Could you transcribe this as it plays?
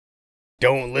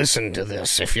Don't listen to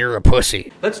this if you're a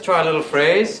pussy. Let's try a little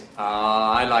phrase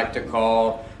I like to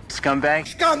call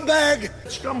Scumbag. Scumbag!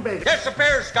 Scumbag! Yes, a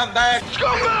pair, scumbag!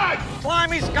 Scumbag!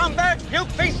 Slimy scumbag! You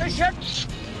piece of shit!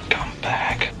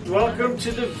 Scumbag. Welcome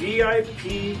to the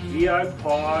VIP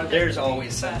Pod. There's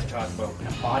always something to talk about when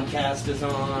a podcast is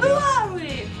on. Who are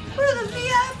we? We're the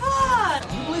VI Pod!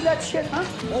 You believe that shit, huh?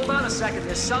 Hold on a second,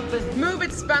 there's something. Move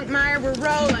it, Spunkmeyer, we're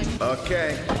rolling.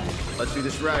 Okay, let's do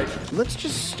this right. Let's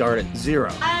just start at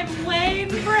zero. I'm Wayne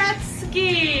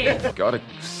Gretzky! Got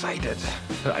excited.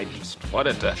 I just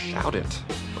wanted to shout it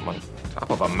from on top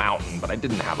of a mountain, but I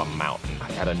didn't have a mountain. I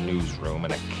had a newsroom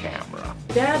and a camera.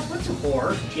 Dad, what's a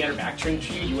whore? If she had her back turned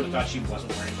to you, you would have thought she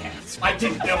wasn't wearing pants. I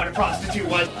didn't know what a prostitute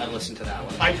was. I listened to that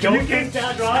one. I don't think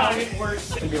that's how it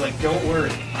works. And be like, don't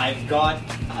worry, I've got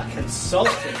a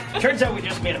consultant. Turns out we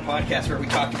just made a podcast where we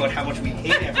talked about how much we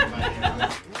hate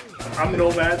everybody. I'm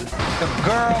Nomad. The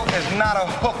girl is not a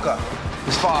hooker,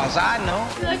 as far as I know. I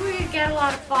feel like we could get a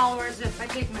lot of followers if I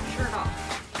take my shirt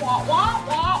off. Wah, wah,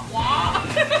 wah, wah.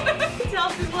 Tell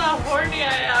people how horny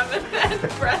I am, and then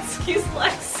Gretzky's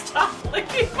like, stop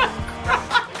licking my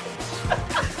crotch.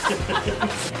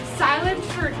 Silence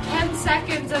for 10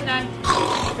 seconds, and then,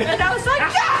 and I was like,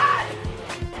 God!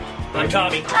 I'm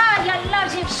Tommy. I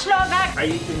love you, Slovak. I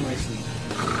eat in my sleep.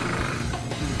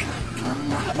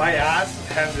 My ass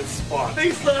has its spot.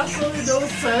 Makes absolutely no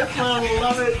sense, but I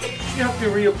love it. You have to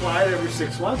reapply it every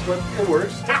 6 months, but it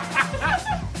works.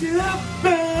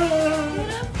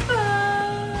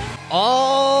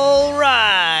 All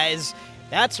rise.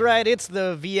 That's right, it's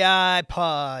the VI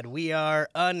Pod. We are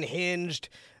unhinged,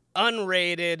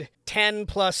 unrated, 10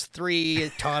 plus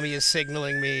 3. Tommy is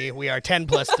signaling me. We are 10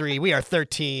 plus 3. We are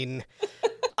 13.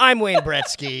 I'm Wayne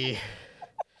Gretzky.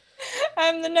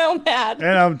 I'm the Nomad.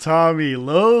 And I'm Tommy.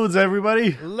 Loads,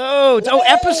 everybody. Loads. Oh,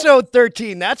 episode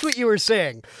 13. That's what you were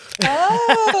saying.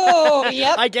 Oh,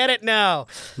 yep. I get it now.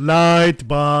 Light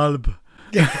bulb.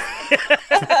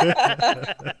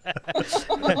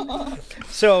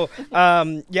 So,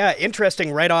 yeah,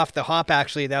 interesting right off the hop,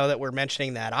 actually, now that we're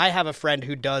mentioning that. I have a friend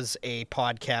who does a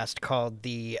podcast called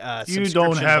the You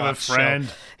don't have a Box friend.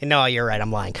 Show. No, you're right.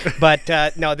 I'm lying.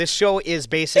 But, no, this show is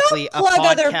basically Don't plug a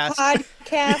other podcast.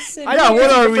 podcasts. Yeah, what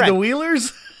are we, friend. the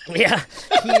Wheelers? Yeah,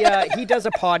 he does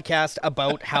a podcast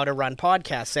about how to run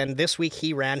podcasts, and this week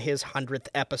he ran his 100th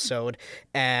episode.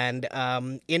 And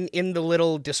in the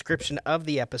little description of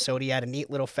the episode, he had a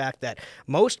neat little fact that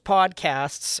most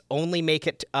podcasts only make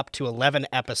it up to 11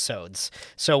 episodes.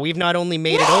 So we've not only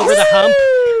made it over the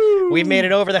hump, we've made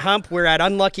it over the hump. We're at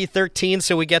unlucky 13,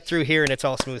 so we get through here, and it's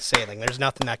all smooth sailing. There's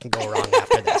nothing that can go wrong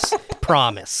after this.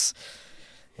 Promise.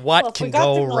 What Well, if can we got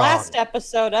go through wrong? the last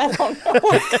episode, I don't know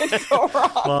what could go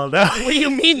wrong. Well, that, What do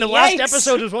you mean? The last Yikes.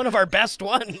 episode was one of our best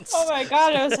ones. Oh my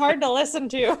god, it was hard to listen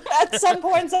to. At some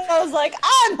points, I was like,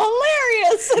 I'm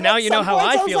hilarious. And Now at you know some how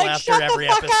points, I was feel like, after "Shut the every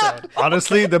fuck episode. up."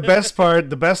 honestly, the best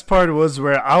part was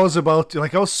where I was about to,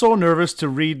 like, I was so nervous to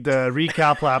read the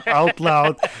recap lap out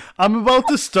loud. I'm about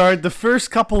to start. The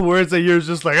first couple words that you're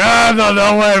just like, I don't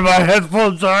know where my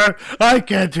headphones are. I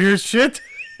can't hear shit.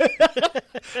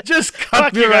 Just cut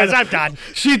Fuck me you right guys, out. I'm done.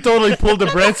 She totally pulled the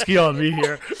Bretsky on me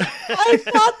here. I thought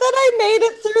that I made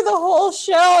it through the whole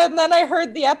show, and then I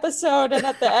heard the episode, and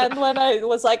at the end, when I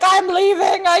was like, I'm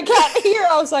leaving, I can't hear,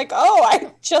 I was like, oh,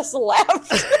 I just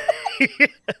left.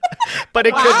 But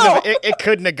it Wow. it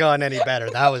couldn't have gone any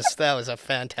better. That was a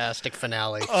fantastic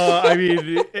finale. I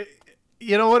mean,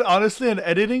 you know what? Honestly, and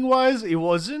editing wise, it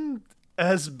wasn't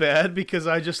as bad because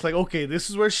I just like, okay, this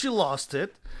is where she lost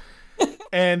it.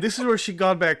 And this is where she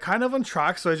got back kind of on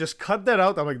track, so I just cut that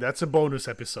out. I'm like, that's a bonus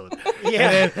episode.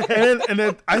 Yeah. And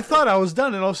then I thought I was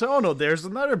done, and I was like, oh no, there's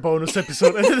another bonus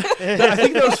episode. And then, I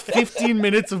think there was 15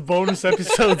 minutes of bonus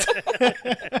episodes.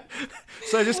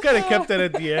 So I just kind of kept that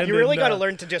at the end. You really and, got to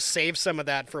learn to just save some of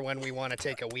that for when we want to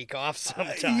take a week off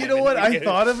sometime. You know what? I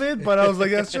thought of it, but I was like,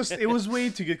 that's just, it was way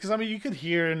too good. Because, I mean, you could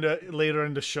hear later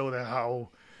in the show that how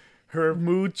her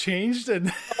mood changed,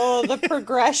 and Oh, the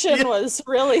progression was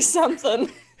really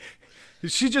something.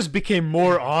 she just became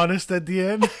more honest at the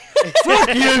end. Fuck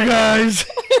you guys.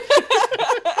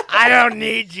 I don't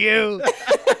need you.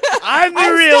 I'm the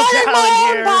I'm real starting talent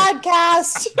my here. own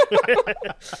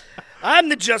podcast. I'm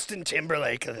the Justin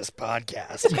Timberlake of this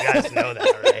podcast. You guys know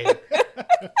that, right?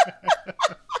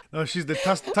 No, she's the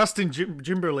Tustin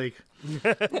Timberlake.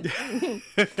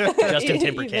 Justin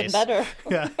Timber Even case. better.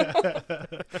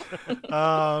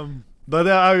 But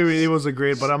I mean, it was a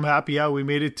great. But I'm happy. Yeah, we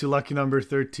made it to lucky number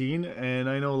 13, and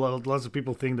I know lots of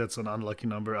people think that's an unlucky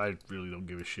number. I really don't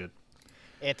give a shit.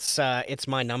 It's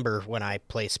my number when I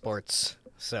play sports.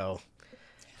 So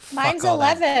Mine's all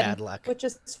that 11, bad luck. which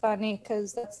is funny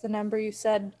because that's the number you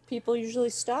said people usually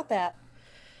stop at.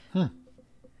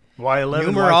 Why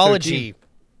 11? Numerology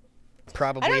I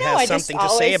probably don't know, I has just something to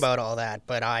say always- about all that,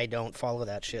 but I don't follow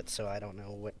that shit, so I don't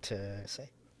know what to say.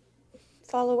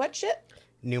 Follow what shit?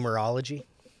 Numerology.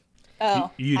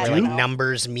 Oh, You I do? don't Like know.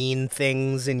 numbers mean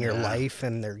things in your life,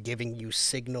 and they're giving you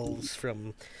signals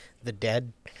from the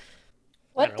dead. I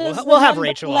What don't know. does We'll, the we'll have number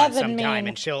Rachel on 11 sometime, mean?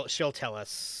 and she'll tell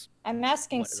us. I'm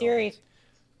asking what it all Siri. means.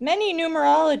 Many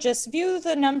numerologists view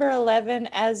the number 11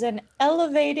 as an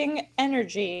elevating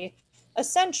energy.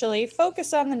 Essentially,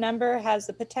 focus on the number has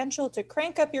the potential to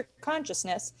crank up your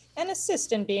consciousness and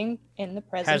assist in being in the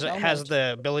present moment. Has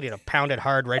the ability to pound it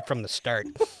hard right from the start.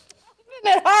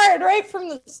 it hard right from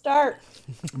the start.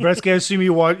 Bretsky, I assume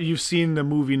you've seen the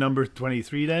movie number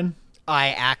 23 then?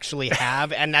 I actually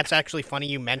have, and that's actually funny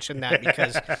you mentioned that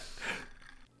because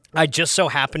I just so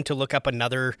happened to look up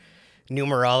another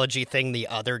numerology thing the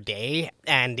other day,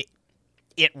 and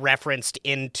it referenced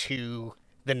into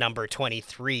the number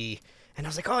 23. And I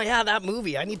was like, oh yeah, that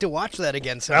movie. I need to watch that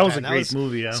again sometime. That was a great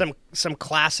movie, yeah. Some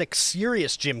classic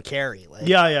serious Jim Carrey. Like,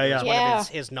 Yeah. it was one Yeah. of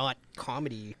his not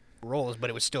comedy roles, but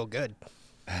it was still good.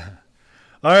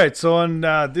 All right, so on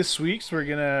this week's, we're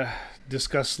going to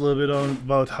discuss a little bit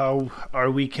about how our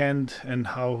weekend and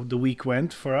how the week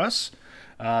went for us.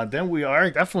 Then we are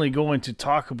definitely going to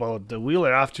talk about the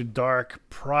Wheeler After Dark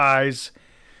prize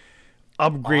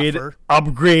upgrade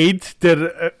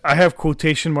that I have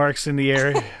quotation marks in the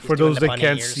air for those the that bunny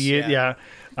can't ears, see it. yeah.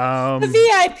 Yeah. The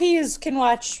VIPs can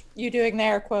watch you doing the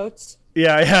air quotes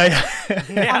Yeah.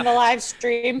 on the live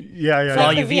stream. Yeah. For all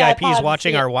the you VIP VIPs pods,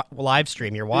 watching yeah. our live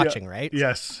stream, you're watching, right?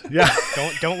 Yes. Yeah.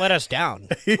 Don't let us down.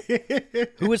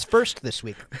 Who was first this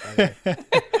week?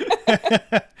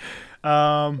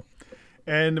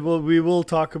 And we will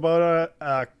talk about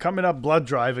coming up blood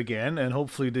drive again, and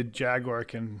hopefully the Jaguar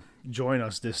can join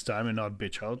us this time and not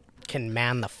bitch out. Can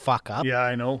man the fuck up. Yeah,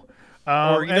 I know.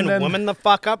 Or even and then- women the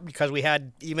fuck up, because we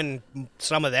had even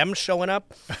some of them showing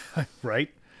up. Right.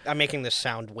 I'm making this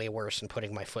sound way worse and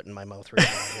putting my foot in my mouth right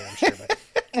now here, I'm sure.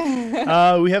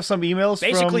 But We have some emails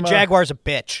basically, from... Jaguar's a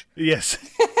bitch. Yes.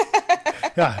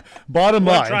 Yeah. Bottom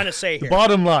What I'm line. trying to say The here.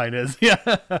 bottom line is, we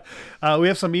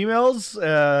have some emails.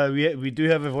 We do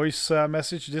have a voice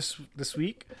message this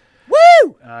week.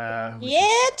 Woo! Yeah,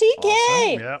 TK.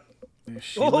 Awesome. Yeah.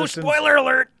 She Oh, listens- spoiler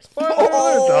alert!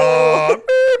 Oh,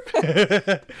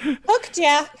 beep. Hooked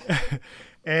ya.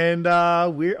 And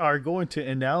we are going to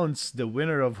announce the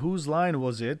winner of Whose Line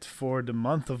Was It for the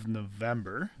month of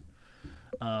November.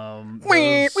 We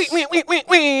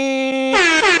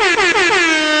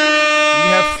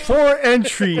have 4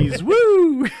 entries.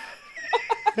 Woo!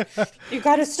 You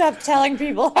gotta stop telling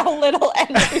people how little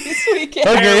entries we get.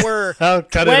 Okay. There were I'll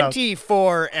cut it out.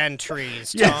 24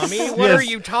 entries, Yes, Tommy. What yes. are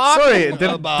you talking Sorry,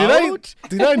 about?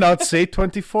 Did I not say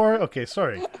 24? Okay,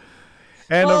 sorry.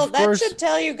 And Well, of that course, should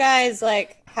tell you guys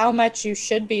like how much you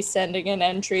should be sending in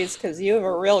entries because you have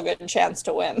a real good chance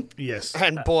to win. yes.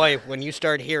 And boy, when you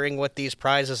start hearing what these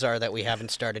prizes are that we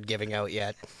haven't started giving out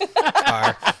yet,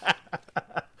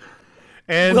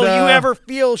 And will you ever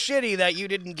feel shitty that you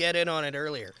didn't get in on it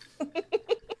earlier?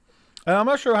 And I'm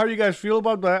not sure how you guys feel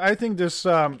about that. I think this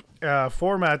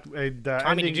format.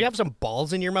 Tommy, did you have some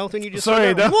balls in your mouth when you just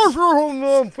Sorry, said that?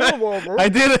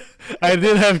 I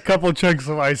did have a couple chunks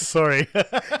of ice. Sorry.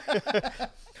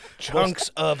 Chunks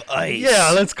of ice.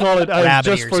 Yeah, let's call it ice Rabbit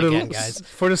just ears for again, guys.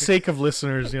 for the sake of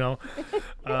listeners, Yeah,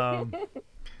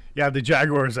 the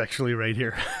Jaguar is actually right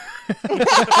here.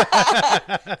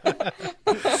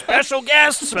 Special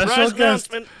guest, surprise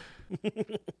guest. announcement.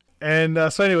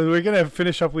 And so anyway, we're going to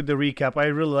finish up with the recap. I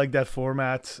really like that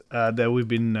format that we've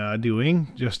been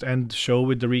doing. Just end the show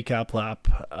with the recap lap.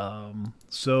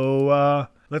 So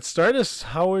let's start this.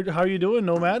 How are you doing,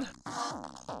 Nomad?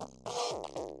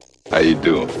 How you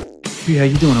doing? Hey, how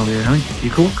you doing over there, honey? You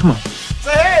cool? Come on.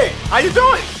 Say, hey, how you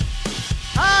doing?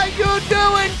 How you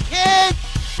doing, kid?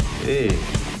 Hey,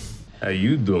 how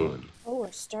you doing? Oh,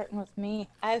 we're starting with me.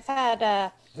 I've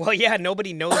had Well, yeah,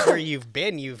 nobody knows where you've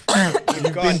been. You've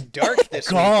gone dark this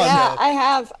week. yeah, so I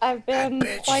have. I've been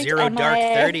quite Zero dark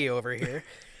MIA. 30 over here.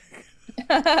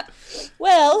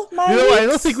 Well, my You know what? I don't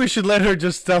weeks- think we should let her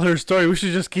just tell her story. We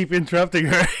should just keep interrupting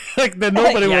her. Like then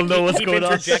nobody will know what's keep going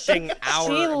on. interjecting our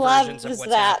She versions of loves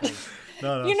what's that. happening.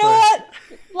 No, You know sorry. what?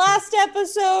 Last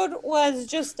episode was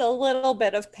just a little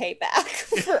bit of payback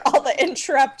for all the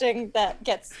interrupting that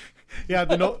gets Yeah,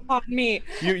 on me.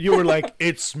 you were like,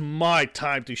 it's my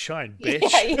time to shine, bitch.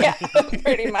 Yeah,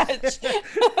 pretty much.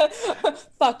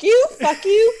 Fuck you, fuck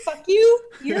you, fuck you.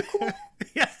 You're cool.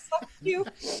 Yes. Fuck you.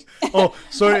 Oh,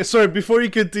 sorry. Before you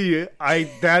continue,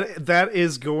 that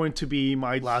is going to be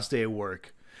my last day of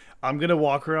work. I'm gonna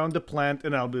walk around the plant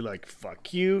and I'll be like,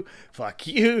 fuck you, fuck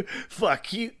you,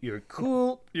 fuck you. You're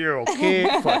cool. You're okay.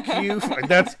 Fuck you.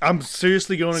 I'm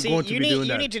seriously going to be doing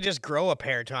that. You need to just grow a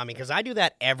pair, Tommy, because I do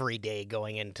that every day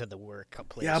going into the work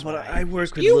place. Yeah, but I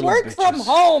work with you little work bitches. from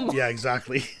home. Yeah,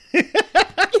 exactly.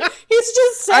 He's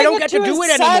just saying I don't get to do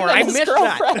it anymore. I miss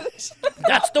that.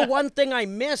 That's the one thing I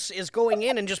miss is going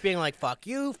in and just being like, fuck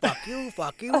you, fuck you,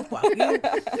 fuck you, fuck you.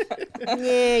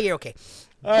 Yeah, you're okay.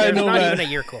 I know, not man. even a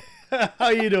year cool. How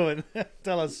you doing?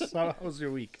 Tell us, how was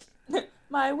your week?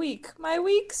 My week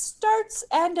starts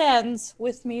and ends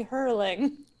with me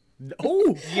hurling.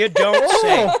 Oh, you don't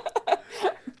say.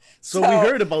 So we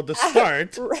heard about the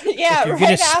start. Yeah, you're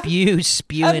right gonna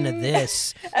spew into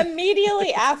this.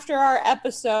 Immediately after our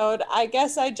episode, I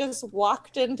guess I just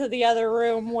walked into the other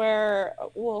room where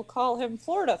we'll call him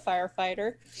Florida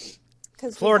firefighter.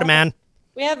 Florida man.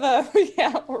 We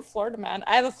have or Florida man.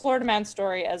 I have a Florida man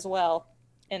story as well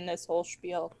in this whole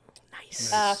spiel.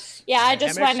 Nice. I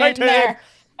just went in there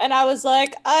and I was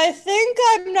like, I think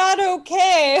I'm not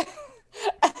okay.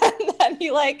 And then he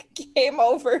came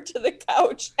over to the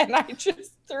couch and I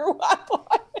just threw up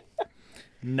on him.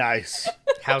 Nice.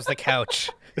 How's the couch?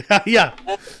 Yeah.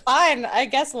 Fine. I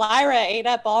guess Lyra ate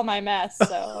up all my mess,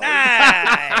 so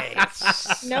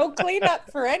nice. No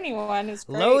cleanup for anyone. Is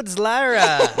great. Loads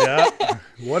Lyra. Yeah.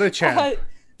 What a champ.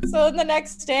 So the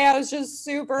next day I was just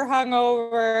super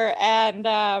hungover and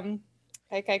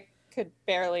I could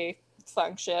barely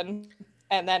function.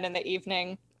 And then in the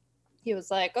evening he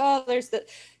was like, oh, there's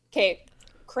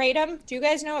Kratom. Do you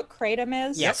guys know what Kratom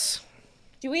is? Yes.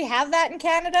 Do we have that in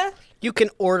Canada? You can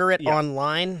order it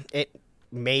online. It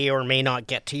may or may not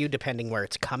get to you depending where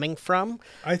it's coming from.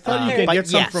 I thought you could get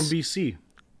some from BC.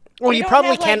 Well, you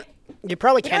probably can. You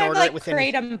probably can order it within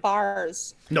Kratom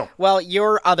bars. No. Well,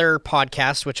 your other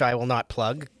podcast, which I will not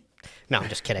plug. No, I'm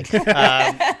just kidding.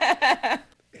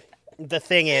 The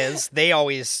thing is, they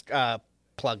always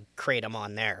plug Kratom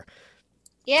on there.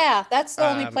 Yeah, that's the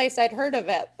only place I'd heard of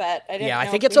it, but I didn't. Yeah, know I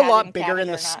think if it's we a had it lot bigger Canada in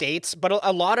the or not. States, but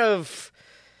a lot of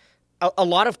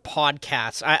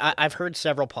podcasts. I've heard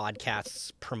several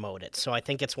podcasts promote it, so I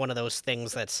think it's one of those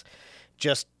things that's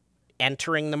just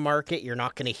entering the market. You're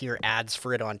not going to hear ads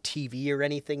for it on TV or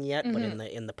anything yet, but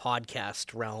in the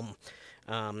podcast realm,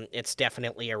 it's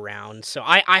definitely around. So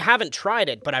I haven't tried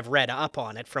it, but I've read up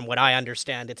on it. From what I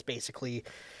understand, it's basically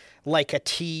like a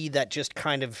tea that just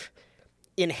kind of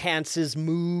enhances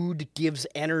mood, gives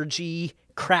energy,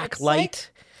 crack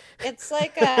light. It's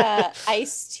like a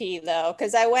iced tea though,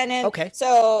 because I went in. Okay.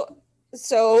 So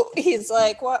he's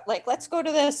like, what? Like, let's go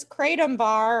to this Kratom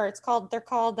bar. They're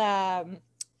called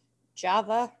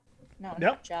Java. No,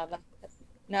 not Java.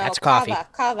 No, That's coffee.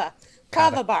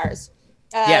 Kava bars.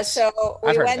 Yes, So we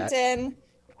I've heard of went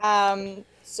that. in.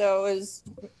 So it was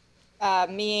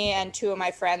me and two of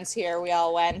my friends here. We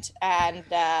all went and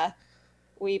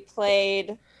we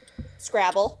played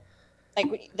Scrabble.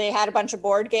 They had a bunch of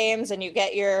board games, and you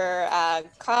get your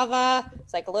kava.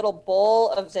 It's like a little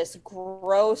bowl of this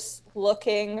gross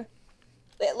looking.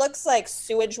 It looks like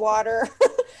sewage water,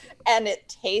 and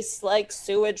it tastes like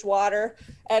sewage water.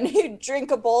 And you drink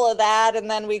a bowl of that, and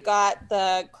then we got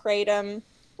the Kratom,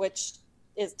 which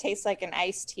tastes like an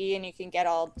iced tea, and you can get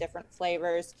all different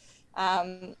flavors.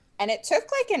 And it took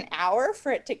like an hour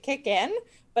for it to kick in.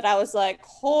 But I was like,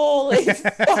 holy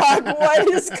fuck, what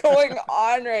is going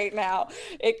on right now?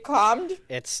 It calmed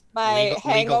my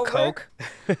hangover. legal coke.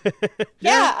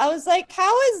 Yeah, I was like,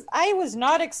 I was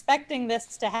not expecting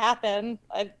this to happen.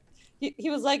 He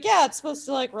was like, yeah, it's supposed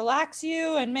to like relax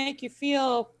you and make you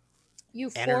feel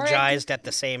euphoric. Energized at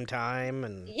the same time.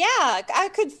 And Yeah, I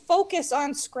could focus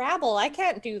on Scrabble. I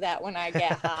can't do that when I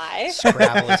get high.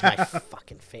 Scrabble is my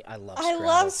fucking favorite. I love I Scrabble.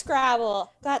 love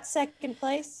Scrabble. Got second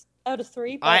place out of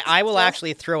 3. I will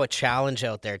actually throw a challenge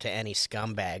out there to any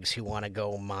scumbags who want to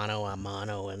go mano a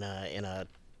mano in a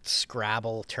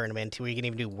Scrabble tournament where you can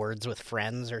even do Words with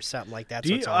Friends or something like that.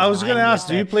 I was going to ask,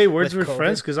 do you play Words with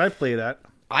Friends? Because I play that.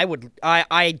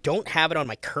 I don't have it on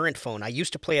my current phone. I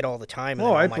used to play it all the time.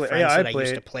 And my friends that I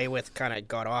used to play with kind of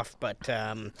got off. But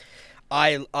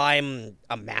I'm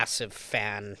a massive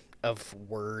fan of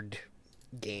word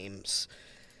games.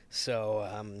 So,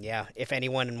 yeah, if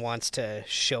anyone wants to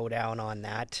show down on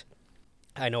that,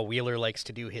 I know Wheeler likes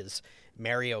to do his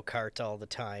Mario Kart all the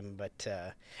time, but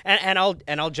and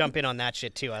I'll jump in on that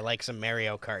shit too. I like some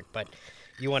Mario Kart, but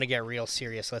You want to get real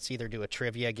serious? Let's either do a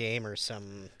trivia game or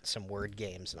some word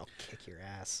games, and I'll kick your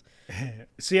ass.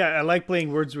 See, I like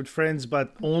playing Words with Friends,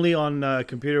 but only on a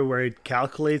computer where it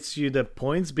calculates you the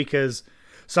points, because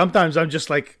sometimes I'm just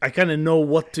like, I kind of know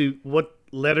what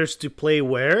letters to play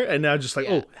where, and I'm just like,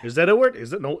 oh, is that a word?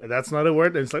 Is it? No, that's not a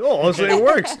word. And it's like, oh, also it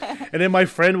works. And then my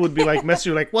friend would be like,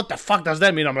 messaging like, what the fuck does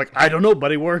that mean? I'm like, I don't know,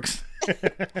 but it works.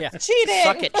 Yeah, cheating.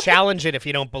 Suck it. Challenge it if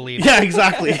you don't believe it. Yeah,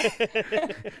 exactly.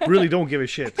 Really don't give a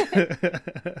shit.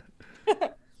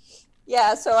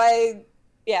 Yeah, so I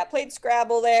played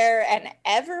Scrabble there, and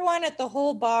everyone at the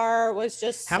whole bar was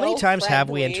just How so many times have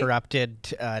we friendly.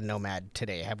 interrupted Nomad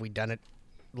today? Have we done it?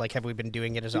 Like, have we been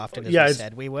doing it as often as we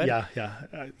said we would? Yeah.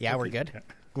 Yeah, we're good. Yeah.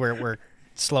 We're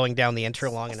slowing down the intro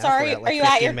long enough. Sorry, We're at, like, are you at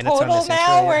 15 your minutes on total this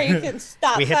now intro. where you can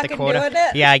stop We hit the fucking quota. doing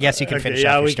it? Yeah, I guess you can finish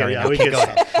off your we story. can. now. We Okay, can go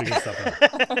ahead. stop.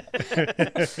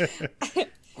 We can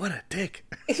stop. What a dick.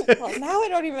 Well, now I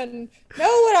don't even know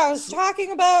what I was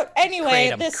talking about.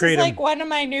 Anyway, Kratom. this Kratom. is like one of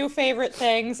my new favorite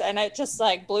things, and it just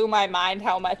like blew my mind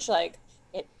how much like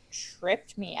it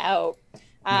tripped me out.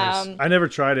 Nice. I never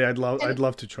tried it. I'd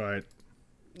love to try it.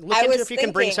 Look I into was if you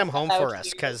can bring thinking some home about for us,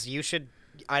 you. because you should.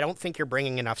 I don't think you're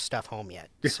bringing enough stuff home yet.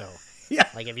 So, Yeah.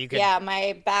 like, if you could. Yeah,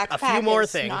 my backpack more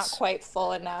is things. not quite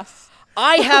full enough.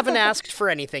 I haven't asked for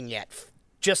anything yet.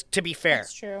 Just to be fair.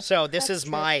 That's true. So this That's is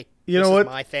true. my. You this know is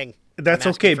what? my thing. That's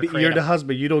I'm asking okay, for but you're the Kratom.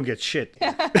 husband. You don't get shit.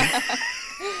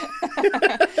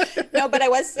 No, but I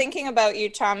was thinking about you,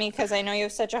 Tommy, because I know you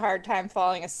have such a hard time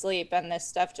falling asleep, and this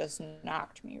stuff just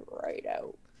knocked me right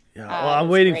out. Yeah. Well, I'm It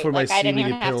was waiting great. for my like, I didn't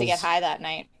even CBD have to get pills. high that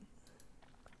night.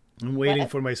 I'm waiting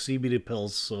What? for my CBD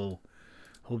pills, so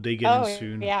hope they get in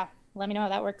soon. Yeah. Let me know how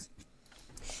that works.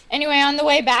 Anyway, on the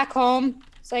way back home,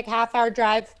 it's like half-hour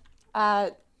drive.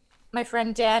 My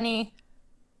friend Danny,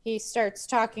 he starts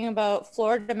talking about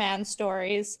Florida man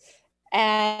stories,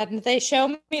 and they show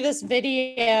me this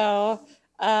video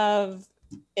of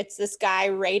it's this guy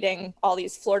rating all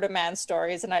these Florida man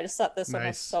stories, and I just thought this one was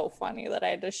Nice. so funny that I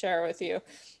had to share with you.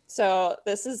 So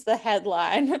this is the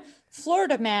headline.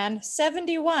 Florida man,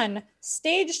 71,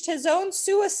 staged his own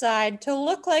suicide to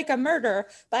look like a murder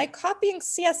by copying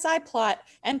CSI plot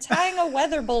and tying a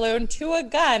weather balloon to a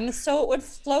gun so it would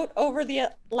float over the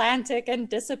Atlantic and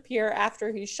disappear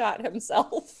after he shot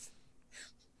himself.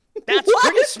 That's What?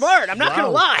 pretty smart. I'm not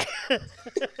gonna Wow. lie.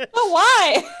 Oh,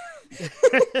 why?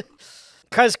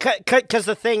 Because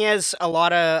the thing is, a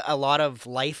lot of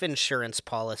life insurance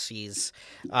policies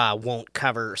won't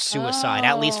cover suicide,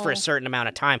 at least for a certain amount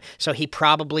of time. So he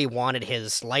probably wanted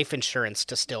his life insurance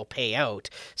to still pay out.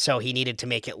 So he needed to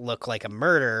make it look like a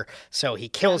murder. So he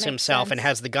kills makes himself and sense.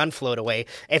 has the gun float away.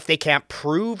 If they can't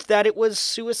prove that it was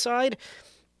suicide,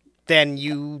 then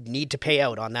you need to pay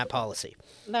out on that policy.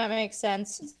 That makes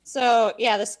sense. So,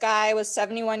 yeah, this guy was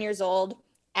 71 years old.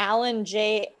 Alan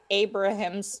J.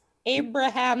 Abraham's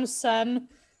son,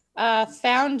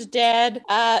 found dead.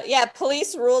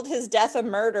 Police ruled his death a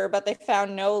murder, but they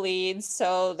found no leads.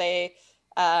 So they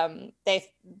kind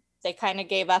of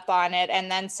gave up on it. And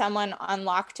then someone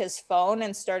unlocked his phone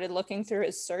and started looking through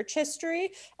his search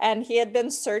history. And he had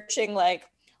been searching like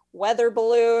weather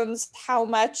balloons, how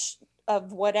much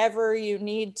of whatever you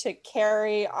need to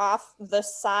carry off the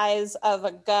size of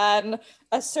a gun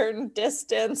a certain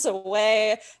distance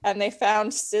away, and they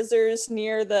found scissors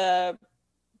near the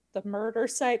murder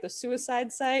site, the suicide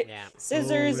site. Yeah.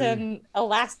 Scissors Holy. and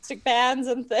elastic bands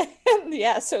and things.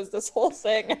 Yeah, so it's this whole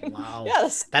thing. Wow. Yeah,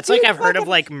 That's like dude I've heard of fucking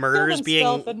like killed murders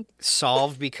himself being and-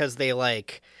 solved because they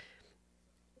like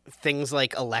things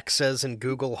like Alexas and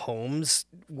Google Homes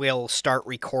will start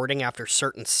recording after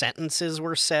certain sentences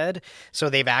were said. So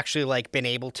they've actually like been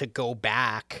able to go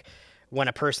back when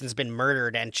a person's been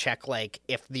murdered and check like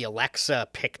if the Alexa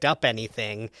picked up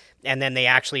anything, and then they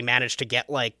actually managed to get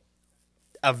like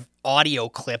a audio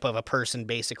clip of a person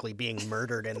basically being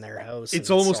murdered in their house. It's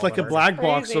and almost solve like a murder. black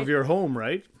box Crazy. of your home,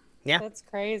 right? Yeah. That's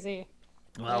crazy.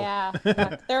 Wow. Yeah,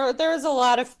 fuck. there was a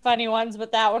lot of funny ones,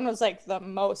 but that one was like the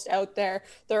most out there.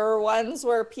 There were ones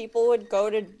where people would go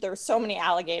to. There were so many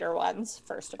alligator ones.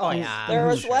 First of all, yeah, there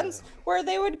was sure. ones where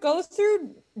they would go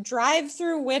through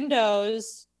drive-through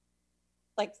windows,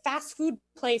 like fast food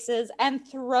places, and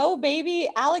throw baby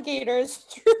alligators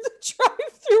through the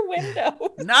drive-through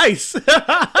window. Nice.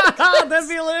 That'd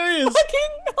be hilarious.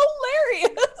 Fucking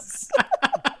hilarious.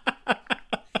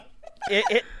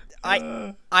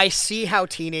 I see how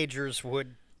teenagers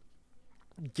would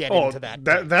get Oh, into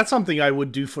that. that's something I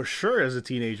would do for sure as a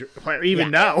teenager. Even Yeah.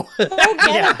 now. Go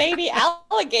get a baby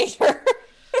alligator.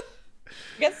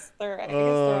 I guess they're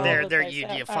all They're over the place. you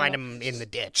I find don't know. them in the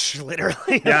ditch,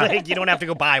 literally. Yeah. Like, you don't have to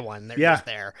go buy one. They're Yeah. just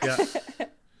there.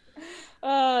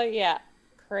 Yeah. Yeah.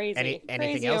 crazy. Anything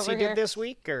Crazy else you over did here. this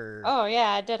week, or? Oh yeah,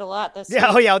 I did a lot this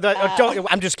Yeah. week. Oh yeah.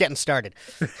 I'm just getting started.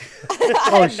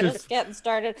 I'm just getting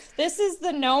started. This is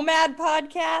the Nomad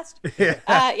podcast.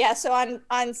 Yeah. So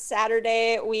on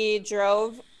Saturday we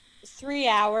drove 3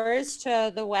 hours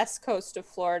to the west coast of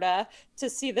Florida to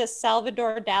see the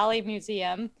Salvador Dali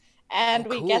Museum. And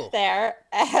we cool. get there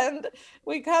and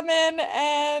we come in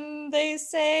and they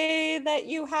say that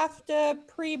you have to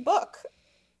pre-book.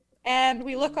 And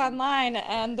we look online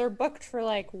and they're booked for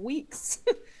like weeks.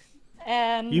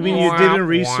 And You mean you didn't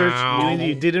research? You mean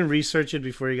you didn't research it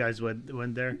before you guys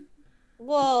went there?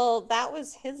 Well, that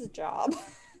was his job.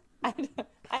 I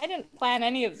didn't plan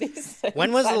any of these things.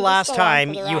 When was I'm the just last along time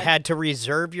for the you ride. had to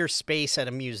reserve your space at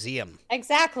a museum?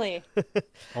 Exactly.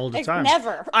 All the Like, time.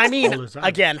 never. I All mean, the time.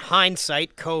 again,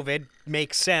 hindsight, COVID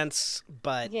makes sense,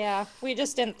 but Yeah, we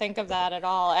just didn't think of that at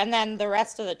all. And then the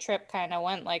rest of the trip kind of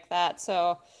went like that.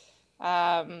 So,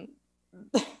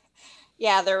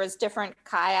 yeah, there was different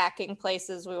kayaking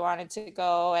places we wanted to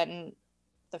go. And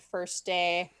the first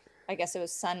day, I guess it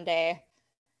was Sunday,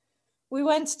 we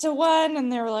went to one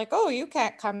and they were like, oh, you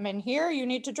can't come in here. You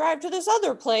need to drive to this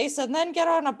other place and then get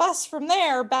on a bus from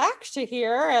there back to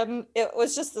here. And it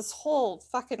was just this whole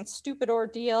fucking stupid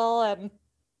ordeal. And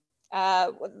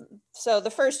so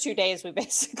the first 2 days we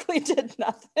basically did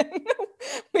nothing.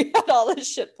 We had all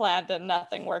this shit planned and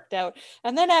nothing worked out.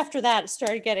 And then after that, it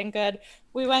started getting good.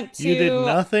 We went to... You did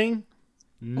nothing?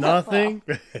 Nothing?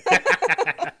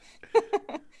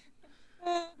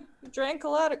 Drank a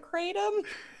lot of Kratom.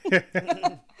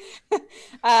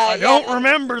 I don't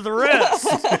remember the rest.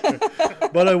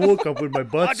 But I woke up with my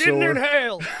butt I didn't sore.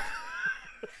 inhale.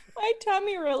 My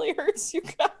tummy really hurts, you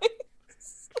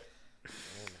guys.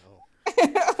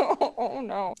 Oh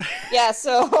no. Yeah,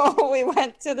 so we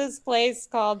went to this place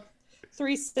called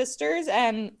Three Sisters,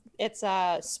 and it's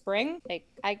a spring. Like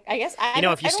I guess I You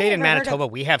know, if you I don't stayed in ever heard of- Manitoba,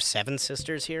 we have 7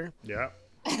 sisters here. Yeah.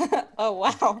 Oh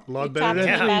wow. A lot You better topped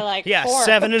than me three. by like Yeah, 4.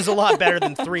 7 is a lot better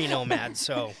than 3 nomads,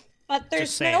 so... But there's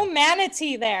Just saying. no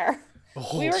manatee there.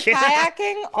 We were yeah.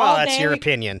 kayaking all Well, that's day. your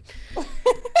opinion.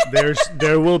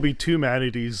 There will be 2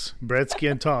 manatees, Bretsky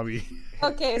and Tommy.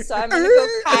 Okay, so I'm gonna go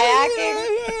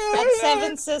kayaking at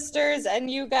Seven Sisters, and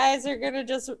you guys are gonna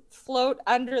just float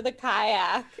under the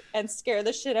kayak and scare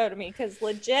the shit out of me, because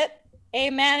legit, a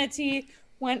manatee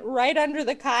went right under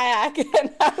the kayak,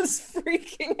 and I was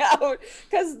freaking out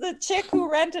because the chick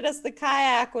who rented us the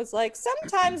kayak was like,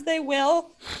 sometimes they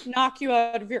will knock you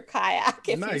out of your kayak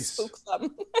if you Nice. spook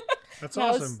them. That's And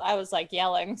awesome. I was like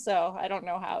yelling, so I don't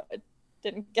know how it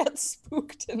didn't get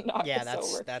spooked and knock Yeah,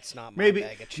 us over. that's not my Maybe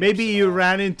bag of chips maybe at you all.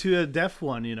 ran into a deaf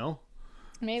one, you know?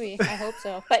 Maybe, I hope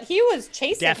so. But he was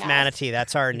chasing Deaf us. Manatee,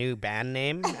 that's our new band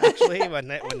name, actually, when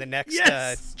the next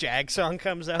Yes. Jag song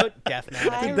comes out. Deaf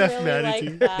Manatee. I Deaf really manatee.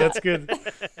 like that. That's good.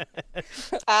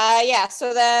 Yeah,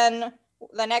 so then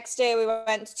the next day we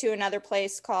went to another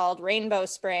place called Rainbow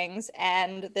Springs,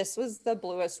 and this was the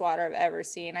bluest water I've ever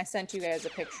seen. I sent you guys a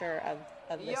picture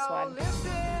of this one.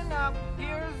 Listen up,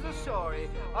 here's the story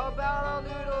about a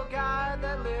little guy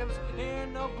that lives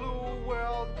in a blue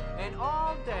world. And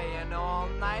all day and all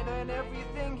night, and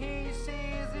everything he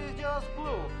sees is just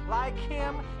blue. Like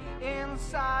him,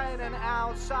 inside and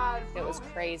outside. It was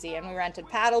crazy, and we rented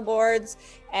paddle boards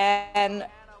and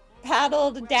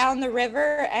paddled down the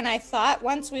river, and I thought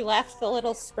once we left the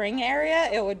little spring area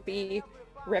it would be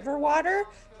river water,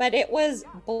 but it was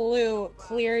blue,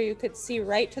 clear. You could see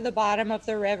right to the bottom of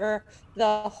the river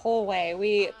the whole way.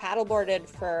 We paddleboarded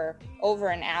for over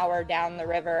an hour down the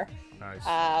river.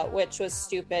 Nice. Which was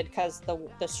stupid because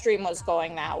the stream was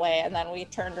going that way, and then we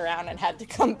turned around and had to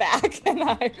come back, and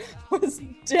I was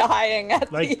dying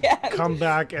at Like, the end. come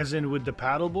back as in with the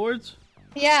paddle boards?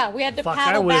 Yeah, we had to Fuck, I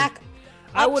paddle would've- back.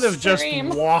 I would have just upstream.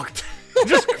 walked.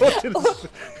 Just go to the...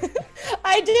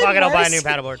 I did. Fuck it, I'll buy a worse. new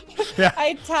paddleboard.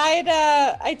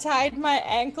 I tied my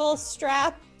ankle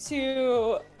strap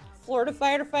to Florida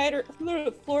firefighters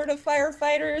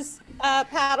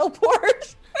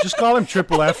paddleboard. Just call him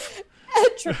Triple F.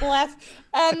 Triple F,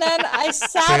 and then I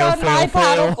sat Fail, on my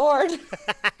fail, fail.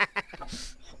 paddleboard.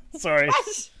 Sorry.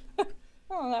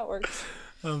 Oh, that works.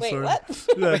 I'm Wait, sorry. what?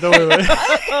 Yeah, don't worry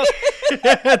about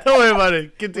it. Don't worry about it.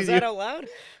 Was Continue. that out loud?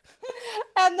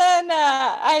 And then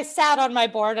I sat on my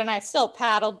board, and I still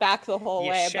paddled back the whole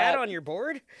You way. shat but on your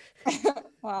board?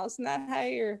 well, isn't that how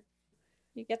you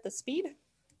get the speed?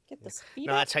 Get the speed.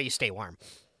 No, up? that's how you stay warm.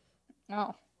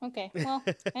 Oh, okay. Well,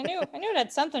 I knew it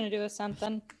had something to do with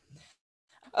something.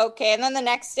 Okay, and then the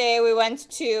next day we went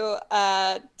to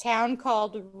a town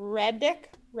called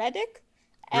Reddick,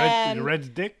 and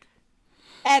Red Dick?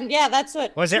 and yeah, that's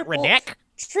what Was it Redneck?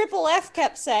 Triple F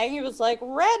kept saying. He was like,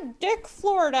 Red Dick,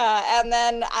 Florida. And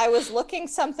then I was looking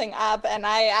something up and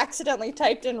I accidentally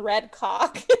typed in red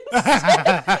cock.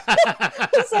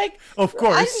 It's like, Of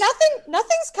course.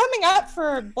 Nothing's coming up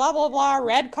for blah, blah, blah,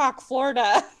 red cock,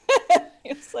 Florida.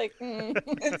 It's like,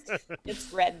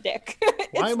 it's red dick.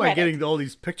 Why am I getting all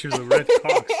these pictures of red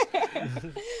cocks?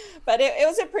 But it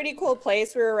was a pretty cool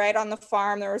place. We were right on the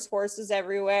farm. There was horses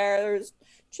everywhere. There was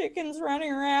chickens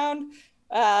running around.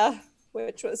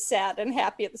 Which was sad and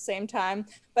happy at the same time.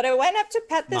 But I went up to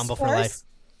pet this Mumble horse. for life.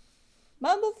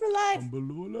 Mumble for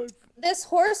life. This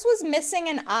horse was missing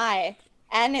an eye,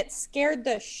 and it scared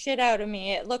the shit out of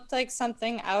me. It looked like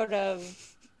something out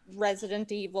of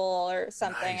Resident Evil or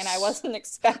something, and I wasn't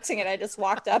expecting it. I just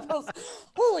walked up. I was,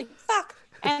 holy fuck.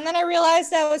 And then I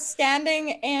realized I was standing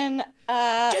in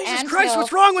Jesus Christ,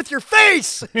 what's wrong with your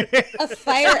face? a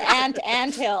fire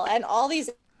anthill, and all these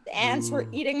ants were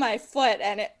eating my foot,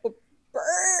 and it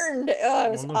burned. Oh,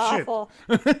 it was awful.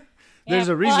 There's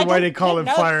a reason why they call them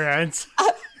fire ants.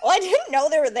 Well, I didn't know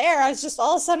they were there. I was just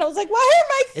all of a sudden, I was like, why are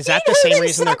my feet Is that the same hurting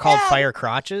reason so they're called bad? fire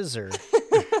crotches, or?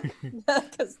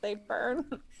 Because they burn.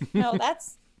 No,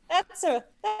 that's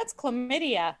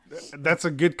chlamydia. That's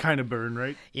a good kind of burn,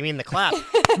 right? You mean the clap?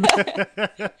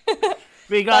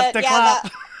 We got the clap.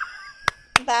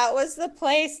 That was the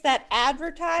place that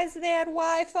advertised they had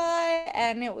Wi-Fi,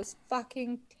 and it was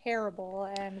fucking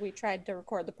terrible. And we tried to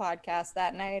record the podcast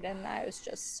that night, and I was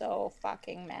just so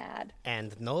fucking mad.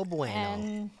 And no bueno.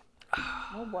 And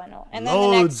no bueno. And then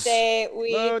the next day,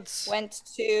 we went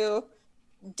to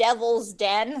Devil's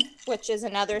Den, which is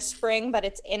another spring, but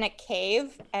it's in a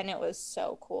cave, and it was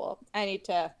so cool. I need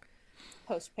to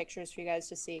post pictures for you guys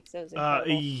to see because it was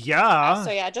incredible. Yeah. So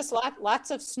yeah, just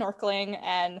lots of snorkeling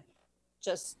and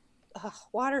just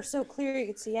water so clear you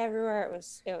could see everywhere.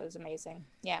 It was amazing.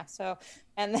 Yeah. So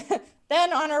and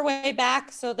then on our way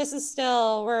back, so this is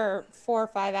still, we're 4 or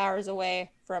 5 hours away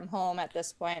from home at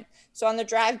this point. So on the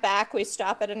drive back, we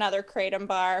stop at another Kratom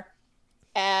bar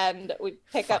and we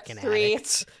pick up three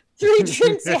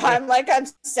drinks. Yeah, I'm like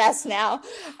obsessed now.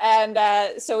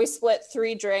 And so we split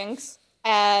 3 drinks,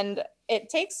 and it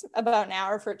takes about an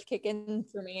hour for it to kick in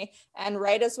for me. And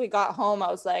right as we got home, I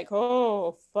was like,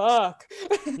 oh, fuck.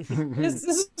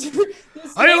 this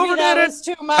I overdid it. Was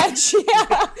too much.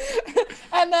 Yeah.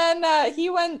 And then he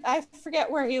went, I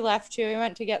forget where he left to. He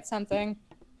went to get something.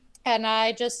 And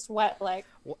I just walked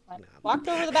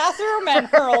over to the bathroom and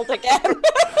hurled again.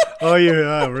 Oh,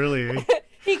 yeah, really? Eh?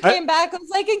 He came back and was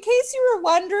like, in case you were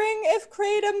wondering if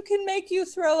Kratom can make you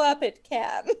throw up, it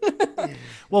can.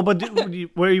 Well, but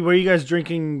were you guys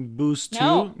drinking booze too?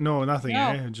 No. No, nothing, No.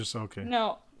 eh? Just okay.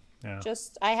 No. Yeah.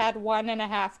 Just, I had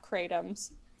 1.5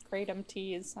 Kratoms. Kratom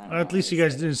teas. At least you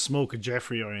guys didn't smoke a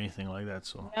Jeffrey or anything like that,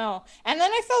 so. No. And then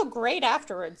I felt great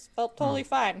afterwards. Felt totally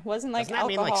fine. Wasn't like Doesn't that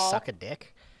alcohol. mean like suck a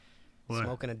dick? What?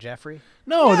 Smoking a Jeffrey?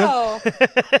 No. No,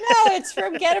 it's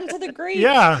from Get Him to the Greek.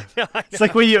 Yeah. It's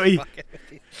like when you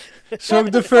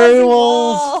smoke the furry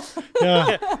walls.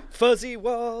 Yeah. Fuzzy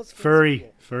walls.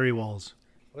 Furry walls.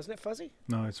 Wasn't it fuzzy?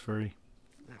 No, it's furry.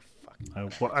 Oh,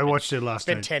 fuck. I watched it last It's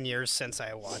been night. 10 years since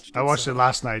I watched it. I watched it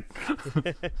last night.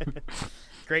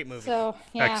 Great movie. So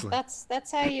yeah, Excellent.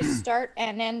 that's how you start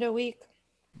and end a week.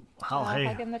 Well, hey,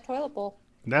 Hugging the toilet bowl.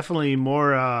 definitely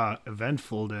more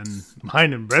eventful than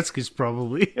mine and Bretsky's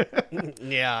probably.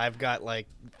 Yeah, I've got like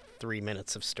 3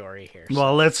 minutes of story here.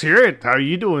 Well, let's hear it. How are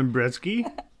you doing, Bretsky?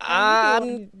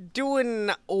 I'm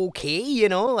doing okay, you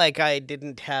know, like I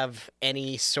didn't have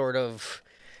any sort of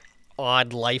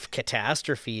odd life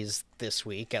catastrophes this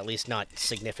week, at least not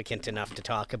significant enough to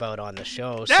talk about on the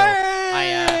show. So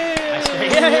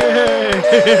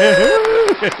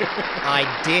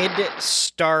I did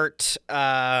start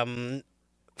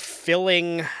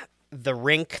filling the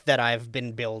rink that I've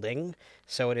been building.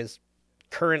 So it is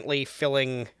currently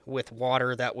filling with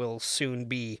water that will soon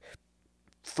be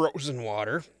frozen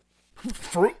water.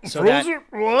 Frozen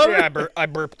water? Yeah, I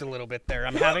burped a little bit there.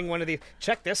 I'm having one of these.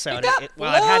 Check this out. Well,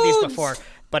 I've had these before,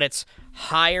 but it's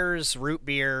Hires root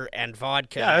beer and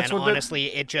vodka, Yeah, that's and what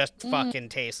honestly, it just fucking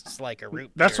tastes like a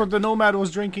root beer. That's what the Nomad was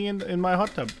drinking in my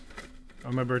hot tub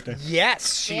on my birthday.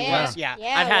 Yes, she was. Yeah,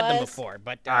 Yeah, I've had it them was. before,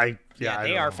 but I they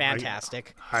don't are know.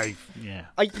 fantastic. Yeah.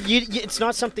 It's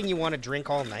not something you want to drink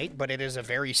all night, but it is a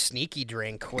very sneaky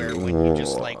drink where when you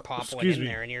just like pop one Excuse in me.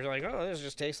 there and you're like, oh, this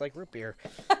just tastes like root beer.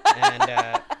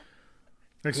 And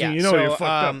Next yeah, thing you know, so, you're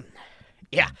fucked up.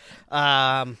 Yeah.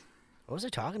 What was I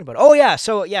talking about? Oh yeah.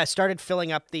 So yeah, started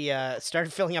filling up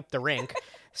the rink.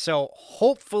 So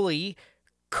hopefully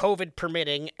COVID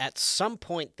permitting, at some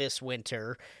point this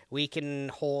winter, we can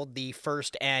hold the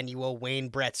first annual Wayne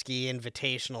Gretzky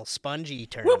Invitational Spongy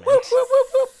Tournament.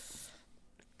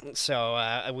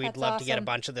 So we'd That's love to get a awesome.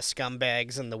 bunch of the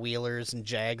scumbags and the Wheelers and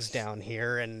Jags down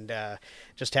here and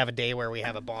just have a day where we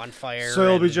have a bonfire. So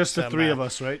it'll be and just the some, three of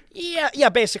us, right? Yeah,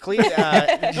 basically.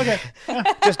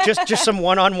 Just some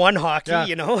one-on-one hockey,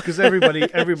 you know. Because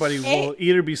everybody will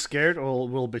either be scared or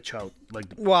will bitch out. Like,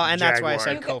 Well, and that's why I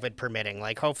Jaguar. said COVID permitting.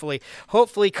 Like,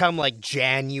 hopefully come like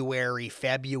January,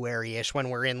 February-ish, when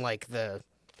we're in like the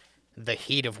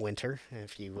heat of winter,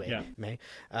 if you may.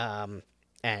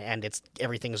 And it's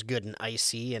everything's good and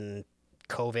icy, and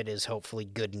COVID is hopefully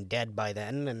good and dead by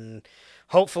then, and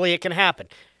hopefully it can happen.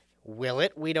 Will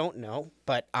it? We don't know,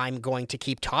 but I'm going to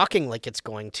keep talking like it's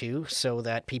going to so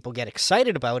that people get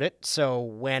excited about it. So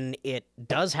when it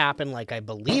does happen, like I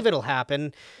believe it'll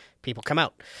happen, people come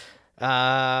out.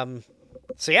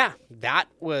 So yeah, that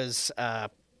was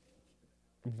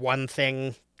one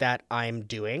thing that I'm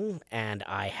doing, and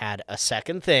I had a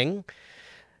second thing.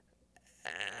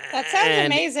 That sounds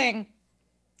And- amazing.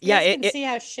 Yeah, You guys can see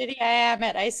how shitty I am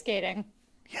at ice skating.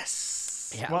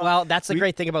 Yes. Yeah, well, that's the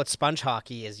great thing about sponge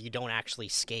hockey is you don't actually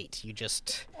skate. You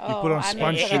just put on I'm sponge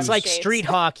gonna put on it's like skates. street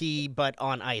hockey but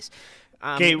on ice.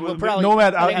 Okay, we'll probably-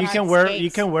 Nomad, put it you on can wear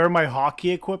skates. my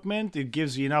hockey equipment. It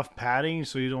gives you enough padding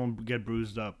so you don't get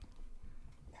bruised up.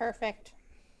 Perfect.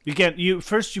 You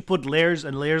put layers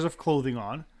and layers of clothing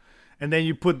on, and then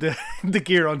you put the the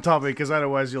gear on top of it, because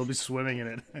otherwise you'll be swimming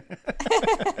in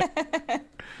it.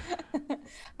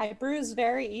 I bruise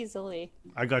very easily.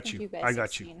 I got If you. guys I have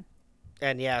got you. seen.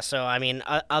 And yeah, so I mean,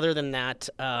 other than that,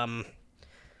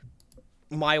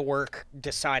 my work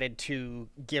decided to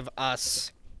give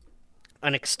us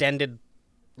an extended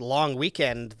long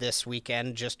weekend this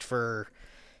weekend just for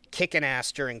kicking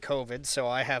ass during COVID. So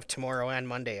I have tomorrow and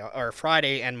Monday, or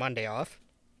Friday and Monday off.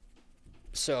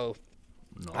 So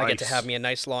I get to have me a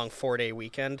nice long 4-day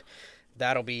weekend.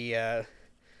 That'll be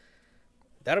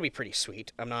pretty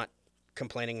sweet. I'm not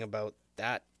complaining about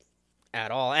that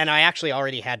at all. And I actually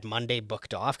already had Monday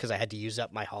booked off because I had to use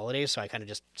up my holidays, so I kind of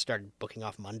just started booking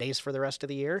off Mondays for the rest of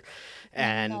the year.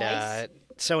 And Nice.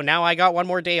 so now I got one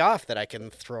more day off that I can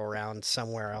throw around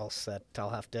somewhere else that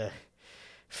I'll have to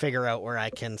figure out where I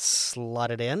can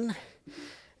slot it in.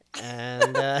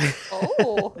 And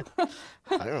Oh.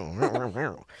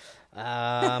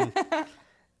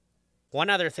 one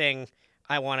other thing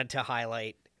I wanted to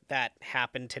highlight that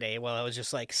happened today while I was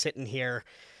just like sitting here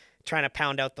trying to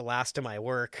pound out the last of my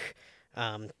work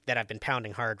that I've been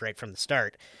pounding hard right from the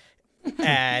start.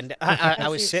 And I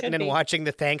was you sitting should and be. watching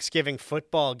the Thanksgiving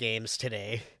football games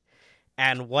today.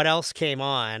 And what else came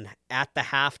on at the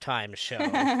halftime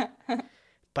show?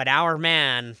 But our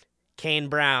man, Kane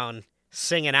Brown,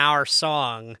 singing our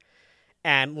song.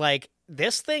 And like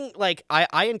this thing, like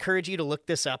I encourage you to look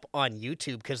this up on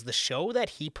YouTube, because the show that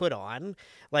he put on,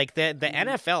 like the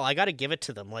NFL, I got to give it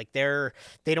to them. Like they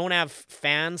don't have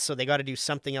fans, so they got to do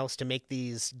something else to make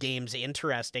these games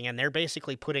interesting. And they're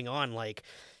basically putting on like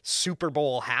Super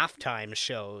Bowl halftime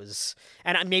shows.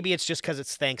 And maybe it's just because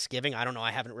it's Thanksgiving. I don't know.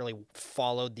 I haven't really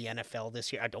followed the NFL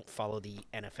this year. I don't follow the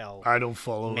NFL. I don't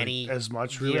follow Many it as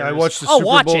much, really. years. I watch the I'll Super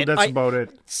watch Bowl. it. That's about it.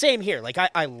 Same here. Like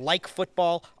I like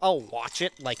football. I'll watch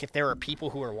it. Like if there are people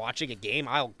who are watching a game,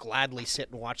 I'll gladly sit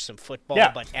and watch some football.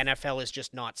 Yeah. But NFL is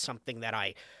just not something that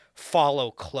I follow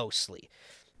closely.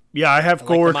 Yeah, I have the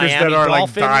coworkers that Miami are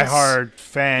Dolphins, like diehard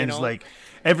fans. you know? Like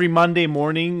every Monday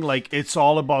morning, like it's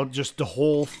all about just the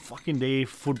whole fucking day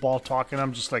football talk, and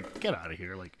I'm just like, get out of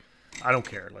here. Like, I don't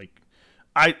care. Like,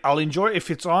 I'll enjoy it if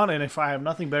it's on, and if I have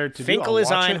nothing better to do, Finkel I'll is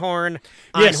watch it. Einhorn.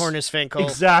 Yes, Einhorn is Finkel.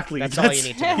 Exactly. That's all you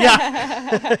need to know.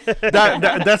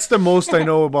 Yeah, that's the most I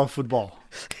know about football.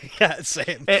 Yeah,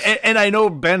 same. And I know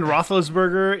Ben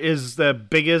Roethlisberger is the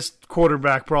biggest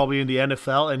quarterback probably in the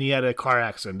NFL, and he had a car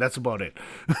accident. That's about it,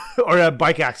 or a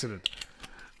bike accident.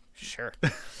 Sure.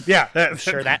 Yeah,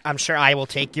 I'm sure I will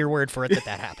take your word for it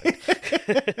that happened.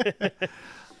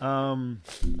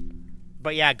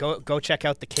 But yeah, go check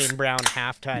out the Kane Brown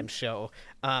halftime show.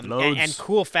 And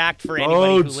cool fact for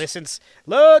anybody who listens,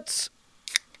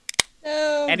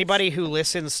 anybody who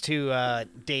listens to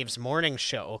Dave's morning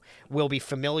show will be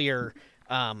familiar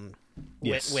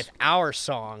with our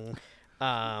song.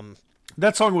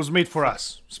 That song was made for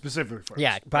us, specifically for us.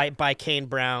 Yeah, by Kane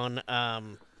Brown.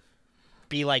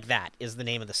 Be Like That is the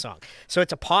name of the song. So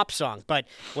it's a pop song, but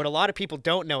what a lot of people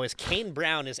don't know is Kane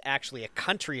Brown is actually a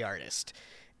country artist,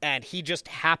 and he just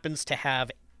happens to have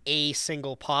a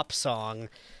single pop song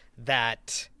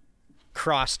that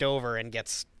crossed over and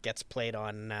gets played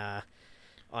on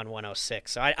on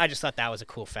 106. So I just thought that was a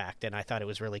cool fact, and I thought it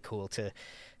was really cool to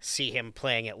see him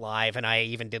playing it live. And I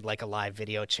even did like a live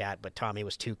video chat, but Tommy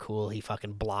was too cool. He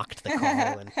fucking blocked the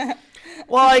call. And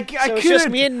Well, I so it's just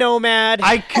me and Nomad.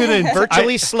 I couldn't.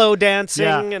 virtually slow dancing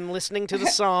Yeah. and listening to the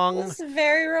song. It's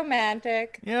very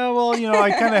romantic. Yeah, well,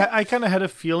 I kind of had a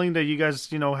feeling that you guys,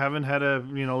 haven't had a,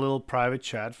 little private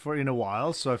chat in a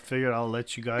while, so I figured I'll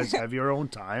let you guys have your own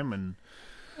time, and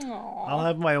I'll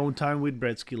have my own time with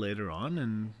Bretsky later on,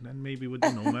 and maybe with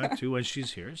the Nomad too when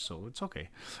she's here, so it's okay.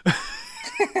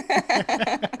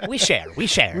 We share. We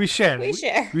care. Sharing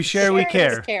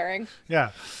is caring.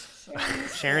 Yeah.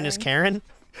 Sharon is Karen.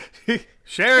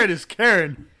 Sharon is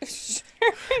Karen.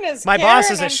 My boss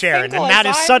is a Sharon, and that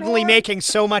is suddenly making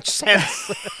so much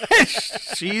sense.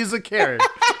 She's a Karen.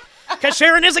 Because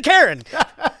Sharon is a Karen.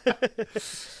 All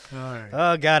right.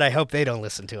 Oh, God, I hope they don't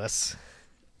listen to us.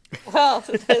 Well,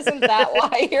 isn't that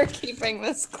why you're keeping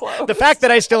this close? The fact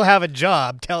that I still have a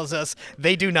job tells us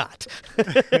they do not.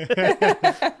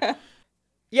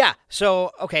 Yeah,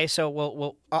 so, okay,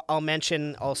 so I'll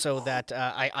mention also that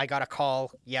I got a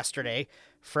call yesterday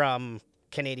from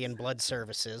Canadian Blood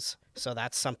Services, so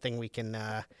that's something we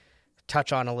can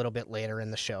touch on a little bit later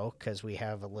in the show, because we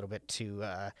have a little bit to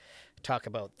talk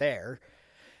about there.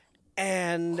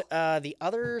 And the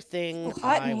other thing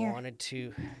I wanted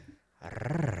to...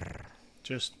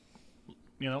 Just,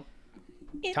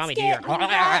 It's Tommy, do your...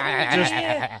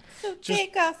 So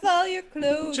take off all your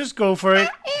clothes. just go for it. I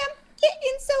am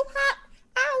getting so hot,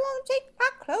 I won't take my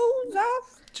clothes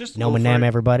off. Just No go for Manam, it.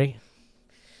 everybody.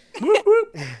 Whoop,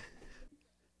 whoop.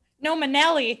 No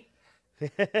Manelli.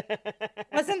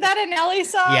 Wasn't that a Nelly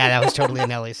song? Yeah, that was totally a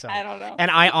Nelly song. I don't know.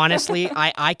 And I honestly,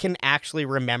 I can actually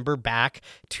remember back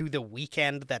to the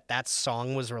weekend that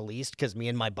song was released, because me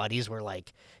and my buddies were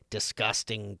like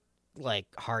disgusting, like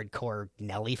hardcore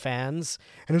Nelly fans.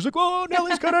 And it was like, oh,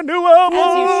 Nelly's got a new album.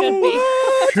 As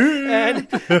you should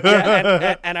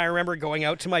be. And I remember going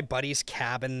out to my buddy's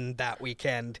cabin that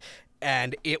weekend,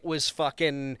 and it was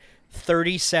fucking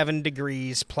 37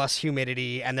 degrees plus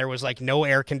humidity, and there was like no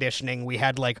air conditioning. We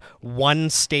had like one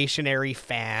stationary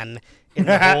fan in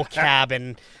the whole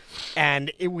cabin,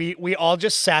 and we all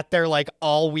just sat there like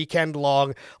all weekend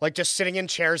long, like just sitting in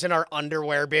chairs in our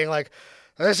underwear being like,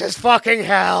 this is fucking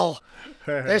hell.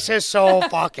 This is so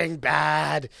fucking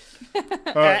bad. And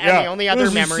the only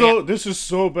other memory... This is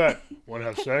so bad. Want to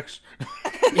have sex?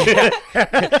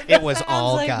 It was Sounds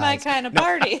all like guys. my kind of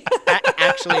party.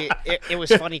 Actually, it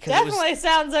was funny because it was... Definitely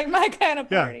sounds like my kind of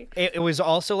party. It was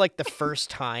also like the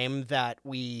first time that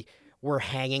we were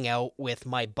hanging out with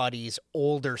my buddy's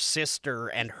older sister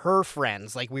and her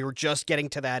friends. Like, we were just getting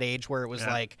to that age where it was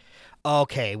like,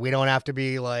 okay, we don't have to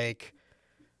be like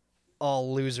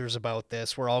all losers about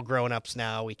this. We're all grown-ups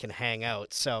now. We can hang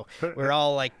out. So we're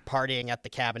all like partying at the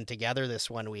cabin together this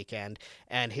one weekend.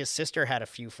 And his sister had a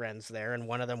few friends there, and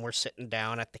one of them were sitting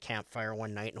down at the campfire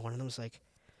one night, and one of them was like,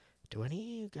 do any of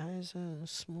you guys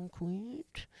smoke weed?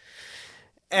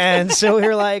 And so we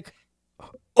were like,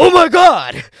 oh my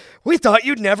God, we thought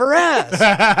you'd never ask.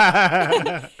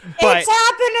 It's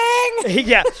happening!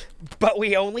 Yeah, but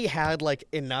we only had like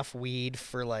enough weed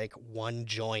for like one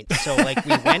joint. So like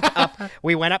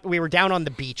we were down on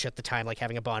the beach at the time, like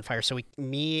having a bonfire. So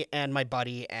me and my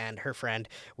buddy and her friend,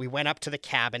 we went up to the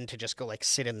cabin to just go like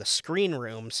sit in the screen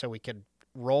room so we could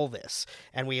roll this.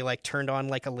 And we like turned on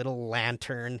like a little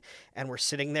lantern, and we're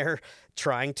sitting there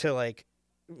trying to like,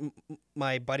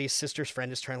 my buddy's sister's friend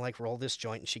is trying to like roll this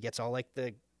joint, and she gets all like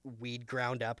the weed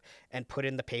ground up and put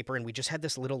in the paper, and we just had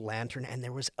this little lantern, and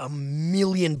there was a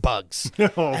million bugs.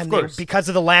 Of course. Because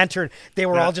of the lantern, they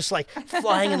were all just like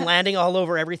flying and landing all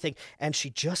over everything. And she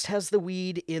just has the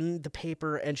weed in the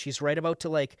paper, and she's right about to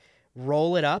like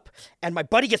roll it up, and my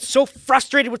buddy gets so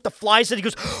frustrated with the flies that he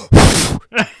goes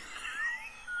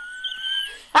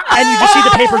and you just see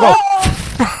the paper go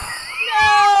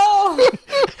No!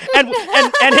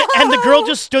 and the girl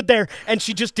just stood there, and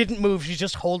she just didn't move. She's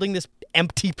just holding this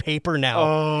empty paper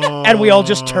now. And we all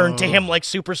just turned to him like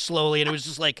super slowly, and it was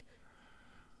just like,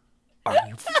 are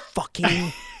you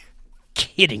fucking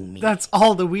kidding me? That's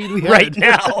all the weed we had. Right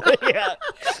now. Yeah.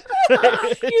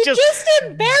 You just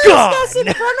embarrassed gone. us in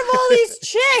front of all these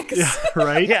chicks. Yeah,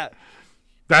 right? Yeah.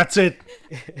 That's it.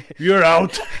 You're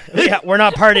out. Yeah, we're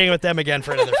not partying with them again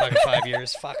for another fucking 5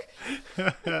 years. Fuck.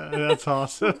 That's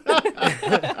awesome.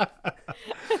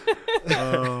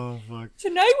 Oh, fuck.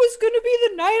 Tonight was going to be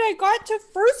the night I got to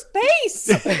first base.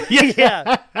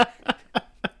 Yeah.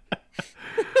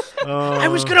 I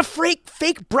was gonna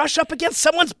fake brush up against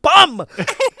someone's bum.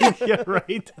 Yeah,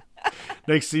 right.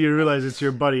 Next thing you realize it's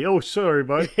your buddy. Oh, sorry,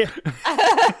 bud.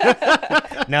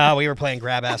 No, we were playing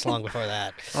grab ass long before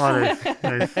that. Oh,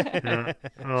 nice. Yeah.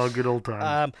 Oh, good old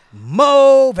times.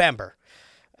 Movember.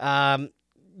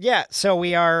 Yeah, so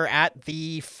we are at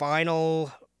the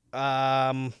final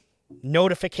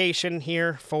notification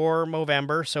here for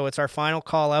Movember. So it's our final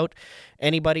call out.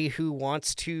 Anybody who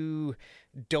wants to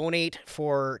donate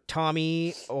for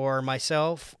Tommy or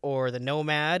myself or the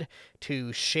Nomad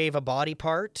to shave a body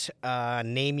part,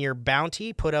 name your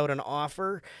bounty, put out an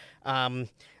offer.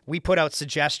 We put out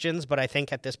suggestions, but I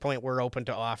think at this point we're open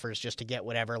to offers just to get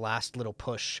whatever last little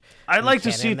push. I'd like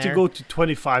to see it to go to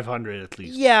 2,500 at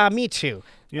least. Yeah, me too.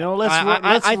 You know, let's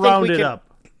I round it up.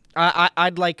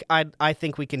 I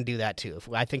think we can do that too.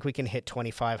 I think we can hit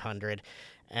 2,500,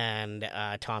 and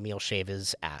Tommy will shave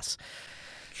his ass.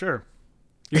 Sure.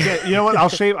 You know what? I'll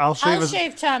shave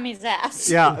Tommy's ass.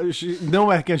 Yeah,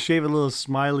 Nomad can shave a little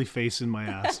smiley face in my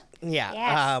ass. Yeah.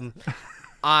 Yes.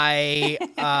 I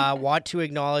want to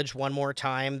acknowledge one more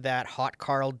time that Hot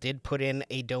Carl did put in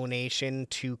a donation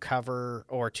to cover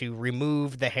or to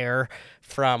remove the hair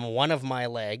from one of my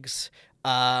legs.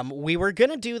 We were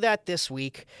going to do that this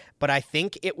week, but I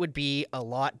think it would be a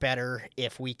lot better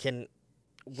if we can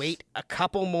wait a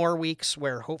couple more weeks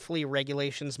where hopefully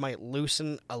regulations might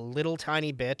loosen a little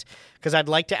tiny bit, because I'd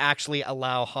like to actually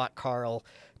allow Hot Carl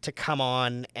to come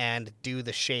on and do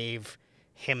the shave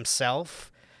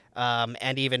himself,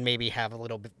 and even maybe have a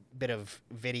little bit of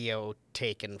video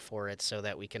taken for it so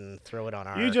that we can throw it on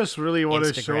our You just really want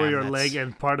to show Instagram. your leg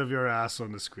and part of your ass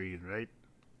on the screen, right?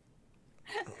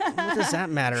 What does that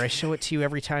matter? I show it to you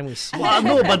every time we see Well, it.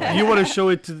 no, but you want to show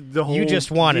it to the whole You just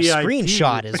want a VIP.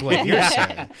 screenshot is what you're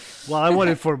saying. Well, I want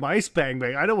it for my Spang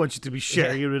Bang. I don't want you to be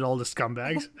sharing it with all the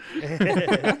scumbags. He's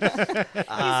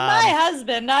my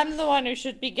husband. I'm the one who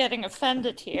should be getting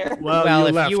offended here. Well, you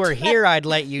if left. you were here, I'd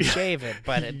let you shave it,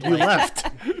 but it, You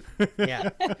left.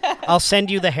 Yeah, I'll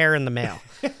send you the hair in the mail.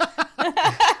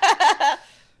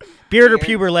 Beard or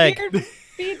puber leg?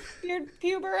 Beard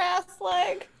puber ass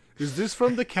leg. Is this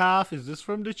from the calf? Is this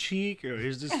from the cheek? Or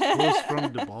is this close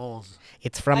from the balls?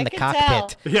 It's from I the can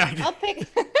cockpit. tell. Yeah. I'll pick.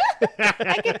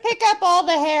 I can pick up all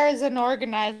the hairs and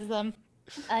organize them.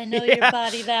 I know your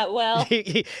body that well.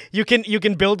 You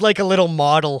can build like a little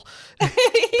model.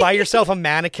 Buy yourself a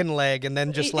mannequin leg and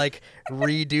then just like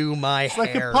redo my It's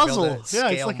like hair. a build puzzle. Yeah, it's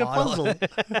scale like a model.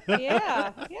 puzzle.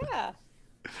 Yeah.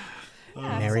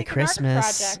 Merry it's like an art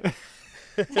Christmas. project.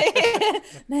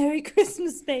 Merry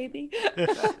Christmas, baby.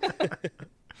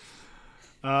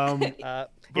 Yeah,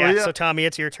 yeah. so Tommy,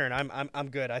 it's your turn. I'm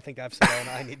good. I think I've said all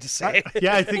I need to say.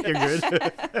 Yeah, I think you're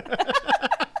good.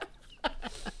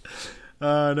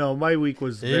 No, my week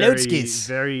was Loadskis.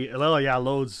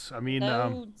 loads. I mean,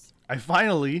 Loads. I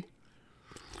finally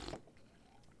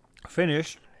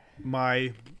finished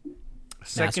my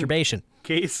Masturbation.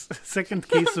 second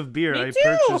case of beer Me I too.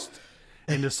 purchased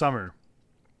in the summer.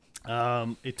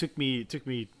 It took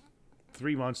me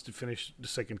 3 months to finish the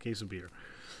second case of beer.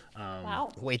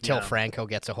 Wow. Wait till Franco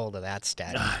gets a hold of that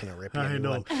stat. He's gonna rip you a I new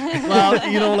know. one. Well,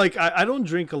 you know, like I don't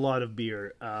drink a lot of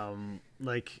beer.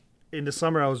 Like in the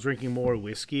summer, I was drinking more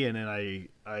whiskey, and then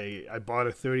I bought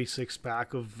a 36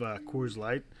 pack of Coors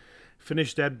Light.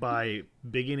 Finished that by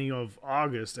beginning of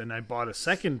August, and I bought a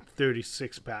second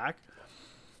 36 pack.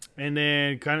 And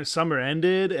then kind of summer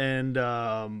ended, and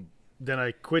then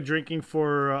I quit drinking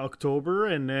for October,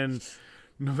 and then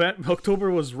October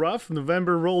was rough.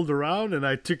 November rolled around, and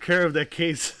I took care of that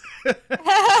case.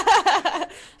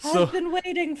 I've been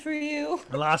waiting for you.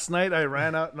 Last night I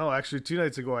ran out. No, actually 2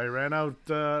 nights ago I ran out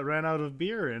of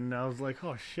beer, and I was like,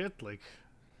 oh shit, like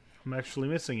I'm actually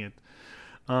missing it.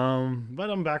 But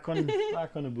I'm back on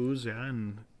the booze, yeah.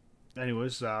 And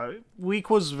anyways, week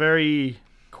was very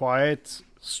quiet,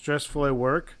 stressful at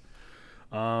work.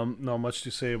 Not much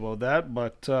to say about that,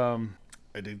 but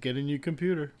I did get a new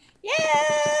computer. Yeah.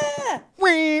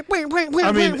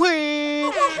 I mean,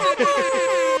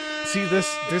 see,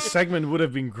 this segment would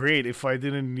have been great if I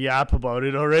didn't yap about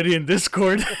it already in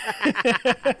Discord.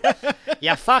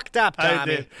 You fucked up,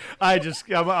 Tommy. I did.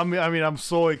 I mean, I'm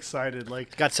so excited.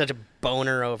 Like, Got such a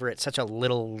boner over it. Such a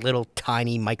little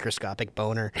tiny microscopic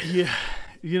boner. yeah,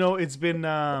 you know, it's been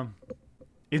a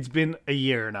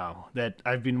year now that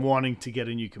I've been wanting to get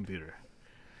a new computer.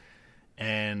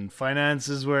 And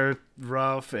finances were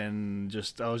rough, and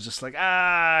I was just like,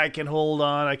 I can hold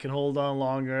on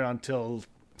longer until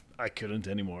I couldn't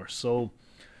anymore. So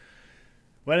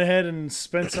went ahead and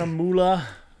spent some moolah,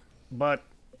 but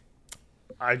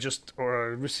I just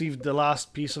received the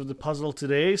last piece of the puzzle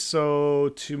today. So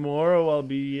tomorrow I'll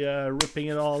be ripping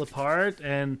it all apart,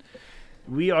 and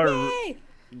we are Yay.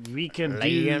 we can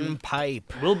Laying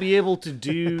pipe. We'll be able to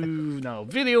do now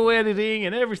video editing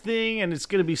and everything, and it's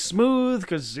gonna be smooth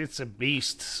because it's a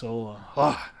beast. So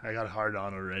I got hard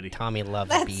on already. Tommy loves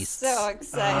That's beasts. so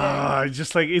exciting.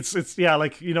 Just like it's yeah,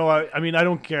 like you know, I mean, I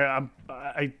don't care.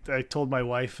 I told my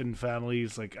wife and family,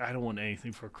 it's like I don't want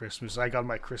anything for Christmas. I got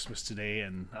my Christmas today,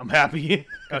 and I'm happy.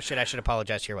 Oh shit! I should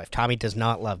apologize to your wife. Tommy does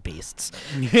not love beasts.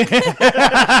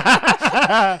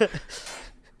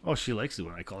 Oh, she likes it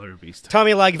when I call her a beast.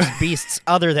 Tommy likes beasts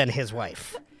other than his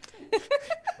wife.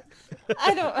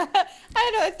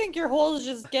 I think your hole is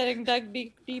just getting dug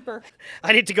deeper.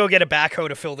 I need to go get a backhoe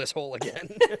to fill this hole again.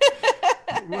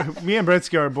 Me and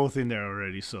Bretsky are both in there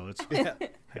already, so it's fine.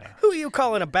 Yeah. Who are you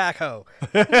calling a backhoe?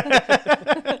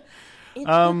 It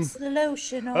puts the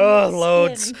lotion on the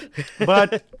loads. skin.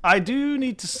 But I do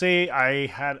need to say I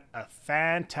had a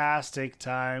fantastic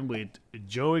time with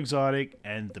Joe Exotic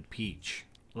and the Peach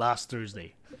last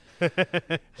Thursday.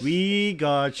 We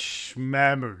got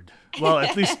schmammered. Well,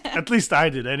 at least I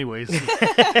did, anyways. to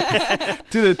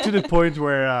the point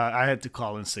where I had to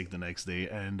call in sick the next day,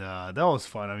 and that was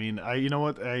fun. I mean, you know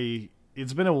what?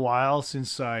 It's been a while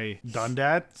since I done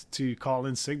that, to call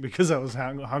in sick because I was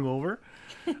hungover.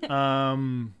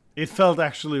 It felt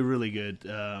actually really good.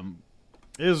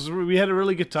 We had a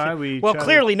really good time. Well,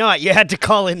 clearly not. You had to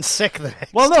call in sick the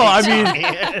next Well, no, day. I mean,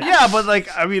 yeah, but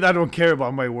I don't care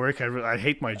about my work. I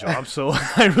hate my job, so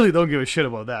I really don't give a shit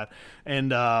about that.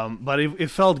 And but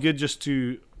it felt good just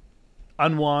to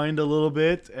unwind a little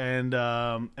bit, and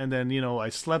then I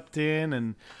slept in,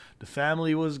 and the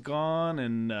family was gone,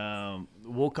 and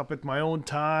woke up at my own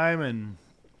time, and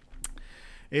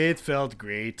it felt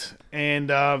great. And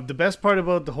the best part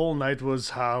about the whole night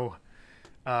was how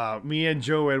me and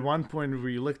Joe, at one point,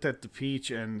 we looked at the Peach,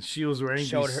 and she was wearing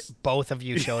Both of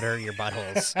you showed her your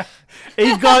buttholes.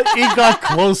 It got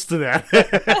close to that.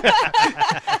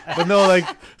 But no,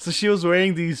 so she was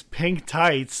wearing these pink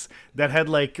tights that had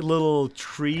little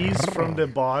trees from the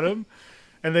bottom,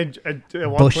 and then at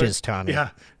one bushes, point, Tommy. Yeah,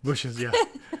 bushes. Yeah.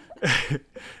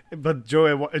 But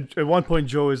Joe, at one point,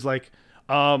 Joe is like,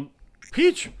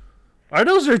 "Peach, are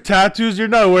those your tattoos? You're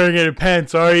not wearing any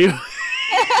pants, are you?"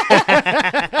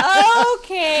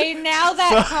 Okay, now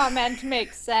that comment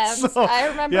makes sense. So, I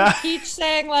remember Peach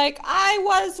saying, I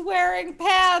was wearing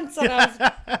pants, and I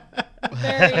was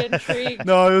very intrigued.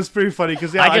 No, it was pretty funny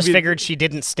because I just figured she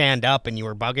didn't stand up and you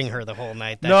were bugging her the whole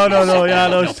night. No,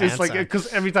 it's like, because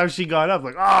every time she got up,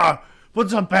 put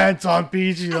some pants on,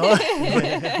 Peach,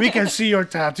 we can see your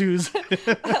tattoos.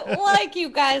 Like you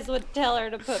guys would tell her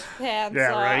to put pants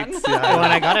on. Right. Yeah. Well,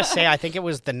 and I gotta say, I think it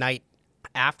was the night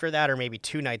after that, or maybe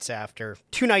 2 nights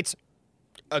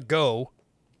ago,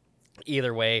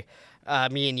 either way,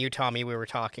 me and you, Tommy, we were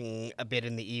talking a bit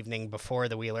in the evening before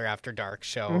the Wheeler After Dark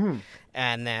show,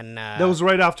 and then that was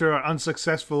right after our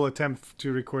unsuccessful attempt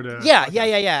to record a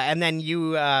yeah, and then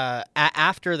you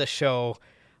after the show,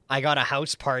 I got a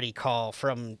house party call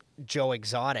from Joe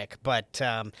Exotic, but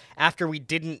after we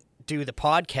didn't do the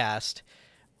podcast,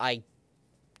 I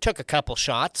took a couple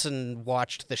shots and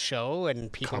watched the show,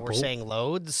 and people were saying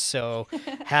loads, so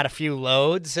had a few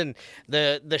loads, and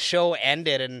the show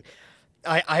ended, and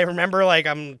I remember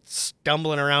I'm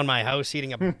stumbling around my house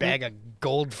eating a bag of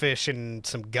goldfish and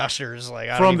some gushers,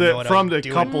 I don't even know what from I'm the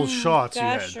doing. couple shots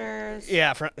Gushers.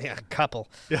 Yeah, a couple.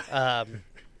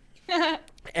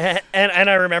 And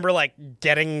I remember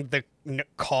getting the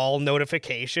call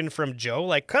notification from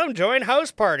Joe, come join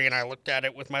house party, and I looked at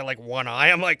it with my one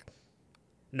eye. I'm like,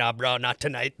 nah, bro, not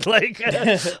tonight.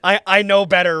 I know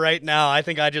better right now. I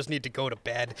think I just need to go to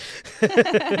bed.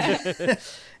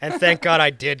 And thank God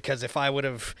I did, because if I would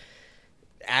have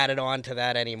added on to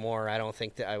that anymore, I don't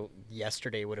think that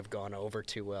yesterday would have gone over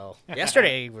too well.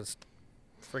 Yesterday was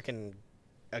freaking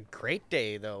a great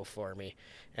day, though, for me.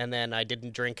 And then I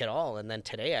didn't drink at all. And then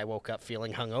today I woke up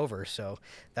feeling hungover. So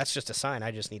that's just a sign.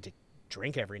 I just need to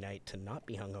drink every night to not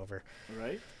be hungover.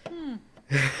 Right?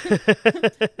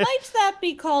 Might that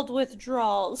be called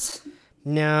withdrawals?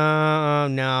 No,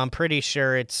 I'm pretty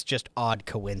sure it's just odd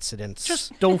coincidence.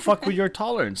 Just don't fuck with your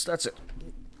tolerance. That's it.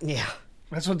 Yeah.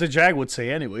 That's what the Jag would say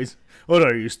anyways. What,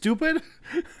 are you stupid?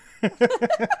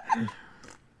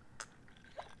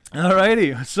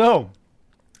 Alrighty, so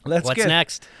What's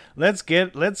next? Let's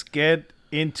get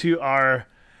into our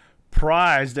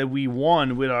prize that we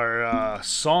won with our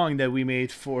song that we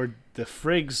made for the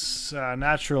Frigg's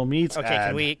Natural Meats Okay,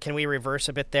 ad. can we reverse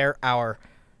a bit there? Our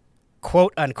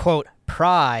quote unquote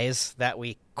prize that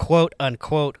we quote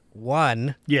unquote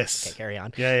won. Yes. Okay, carry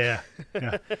on. Yeah.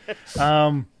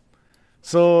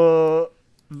 So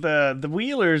the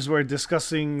Wheelers were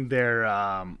discussing their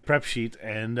prep sheet,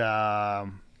 and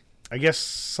I guess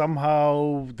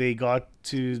somehow they got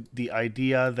to the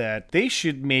idea that they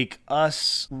should make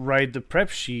us write the prep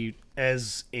sheet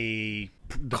as a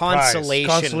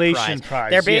consolation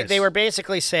prize. They were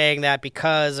basically saying that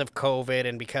because of COVID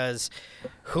and because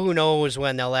who knows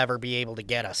when they'll ever be able to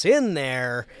get us in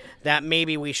there, that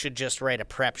maybe we should just write a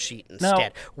prep sheet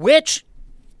instead, which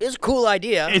is a cool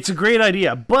idea. It's a great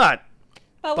idea, but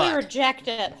we reject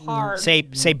it hard. Say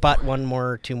but 1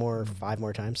 more, 2 more, 5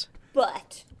 more times.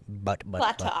 But. But.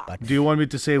 Do you want me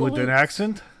to say it with an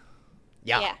accent?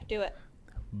 Yeah, do it.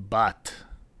 But.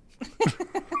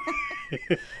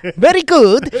 Very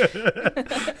good.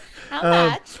 How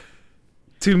much?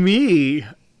 To me,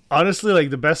 honestly, like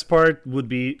the best part would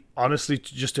be honestly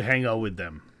just to hang out with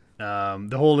them.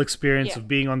 The whole experience of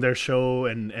being on their show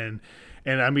and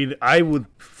I mean, I would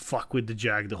fuck with the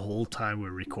Jag the whole time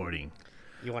we're recording.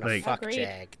 You want to fuck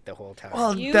Jag the whole time.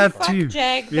 Well, You that fuck too.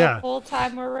 Jag the whole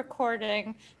time we're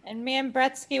recording, and me and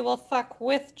Bretsky will fuck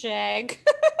with Jag.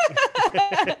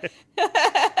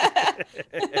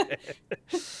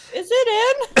 Is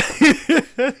it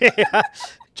in? Yeah.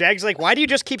 Jag's like, why do you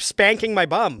just keep spanking my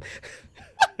bum?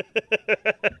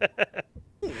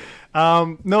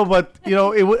 No, but you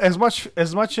know, as much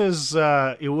as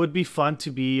it would be fun to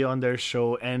be on their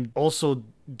show and also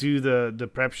do the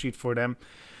prep sheet for them.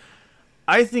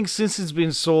 I think since it's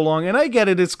been so long, and I get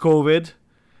it, it's COVID,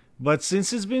 but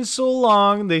since it's been so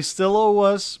long, they still owe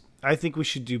us. I think we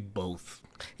should do both.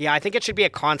 Yeah, I think it should be a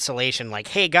consolation. Like,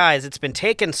 hey guys, it's been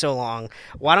taking so long.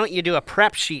 Why don't you do a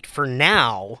prep sheet for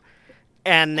now?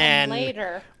 And then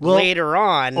later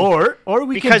on, or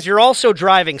we because you're also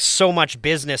driving so much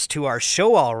business to our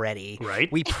show already,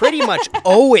 right? We pretty much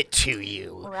owe it to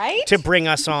you, right, to bring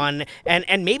us on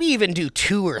and maybe even do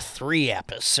 2 or 3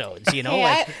 episodes. You know,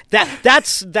 like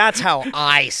that's how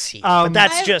I see it. But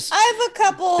I have a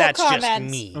couple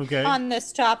comments just on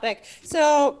this topic.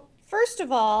 So first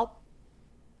of all,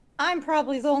 I'm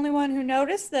probably the only one who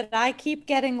noticed that I keep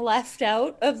getting left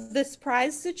out of this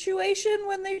prize situation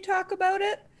when they talk about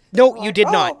it. No, you did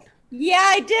not. Yeah,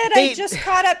 I did. I just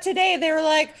caught up today. They were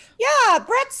like, "Yeah,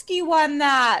 Bretsky won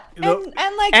that," and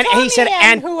Tommy he said,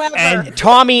 and whoever, and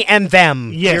Tommy and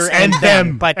them. Yes, and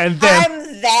them, but I'm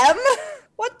them.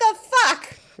 What the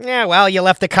fuck? Yeah, well, you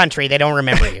left the country. They don't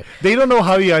remember you. They don't know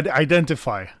how you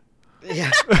identify.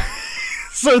 Yeah.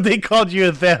 So they called you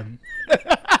a them.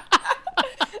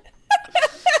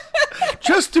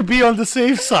 Just to be on the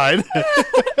safe side.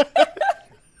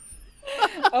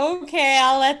 Okay,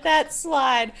 I'll let that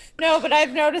slide. No, but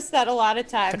I've noticed that a lot of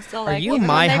times. So, like, are you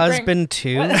my husband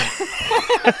too? When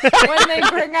they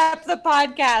bring up the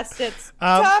podcast, it's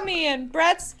Tommy and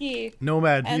Bretsky.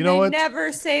 Nomad, and you know what? They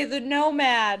never say the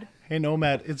Nomad. Hey,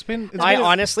 Nomad, it's been. I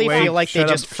honestly feel like they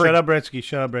just shut up,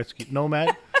 Bretsky.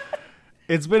 Nomad,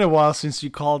 it's been a while since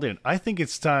you called in. I think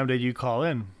it's time that you call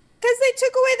in. Because they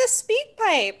took away the speak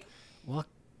pipe. Well,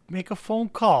 make a phone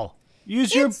call.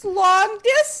 It's long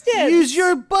distance. Use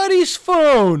your buddy's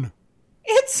phone.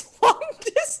 It's long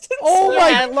distance. Oh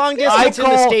my! Long distance in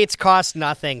the States costs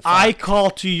nothing. Fuck. I call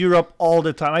to Europe all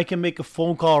the time. I can make a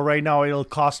phone call right now. It'll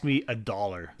cost me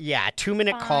 $1. Yeah, a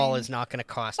 2-minute call is not going to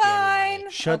cost you any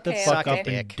money. Shut the fuck up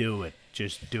and do it.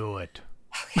 Just do it.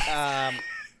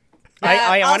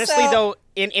 I honestly, though,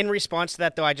 in response to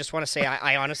that, though, I just want to say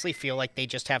I honestly feel like they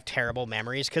just have terrible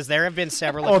memories because there have been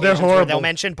several occasions where they'll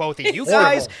mention both of you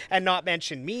guys and not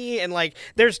mention me, and like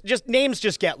there's just names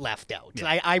just get left out.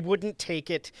 Yeah. I wouldn't take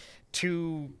it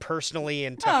too personally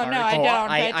and to heart. No, I don't.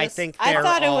 I think I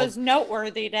thought it was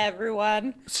noteworthy to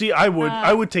everyone. See, I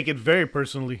would take it very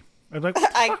personally. I'm like,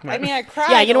 I cried.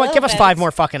 Yeah, you know what? Give us 5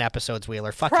 more fucking episodes,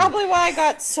 Wheeler. Fuck Probably you. why I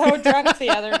got so drunk the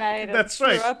other night and That's threw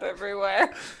right. up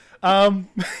everywhere.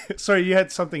 Sorry, you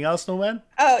had something else, Nomad?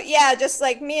 Oh yeah, just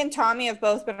like me and Tommy have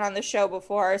both been on the show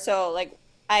before, so like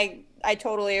I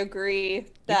totally agree.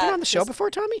 You've been on the show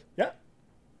before, Tommy? Yeah.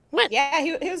 When? Yeah,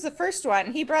 he was the first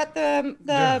one. He brought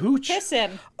the piss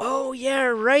in. Oh yeah,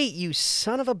 right. You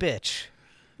son of a bitch.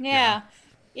 Yeah.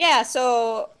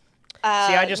 So. See,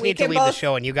 I just need to leave the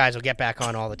show, and you guys will get back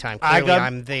on all the time.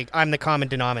 Clearly, I'm the common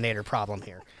denominator problem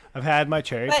here. I've had my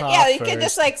cherry pop. But yeah, you first. can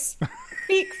just like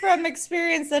speak from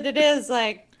experience that it is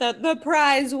like the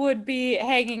prize would be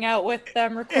hanging out with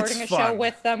them, recording a show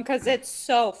with them because it's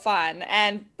so fun,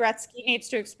 and Bretsky needs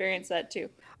to experience that too.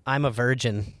 I'm a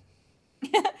virgin,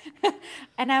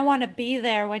 and I want to be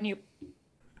there when you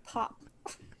pop.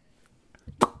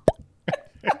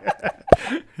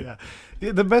 Yeah.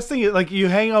 The best thing is like you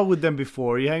hang out with them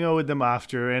before, you hang out with them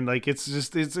after, and like it's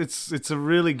a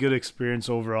really good experience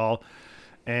overall.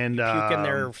 And puke in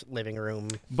their living room.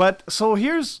 But so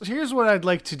here's what I'd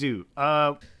like to do.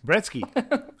 Bretsky,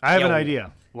 I have an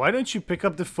idea. why don't you pick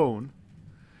up the phone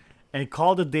and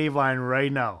call the Dave line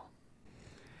right now?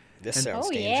 This sounds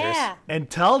Oh, dangerous. yeah. And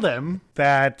tell them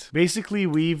that basically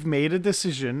we've made a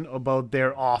decision about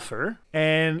their offer,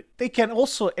 and they can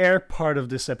also air part of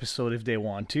this episode if they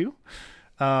want to,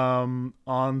 on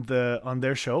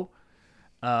their show.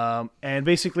 And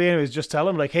basically, anyways, just tell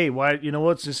them like, hey, why? You know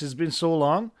what? This has been so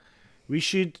long. We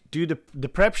should do the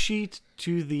prep sheet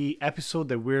to the episode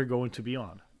that we're going to be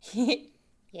on.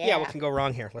 Yeah, what can go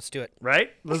wrong here? Let's do it.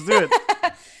 Right? Let's do it.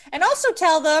 And also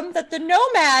tell them that the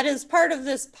Nomad is part of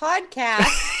this podcast.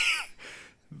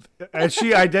 And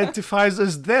she identifies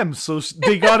as them, so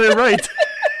they got it right.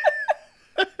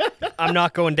 I'm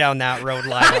not going down that road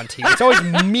live on TV. It's always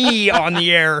me on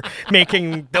the air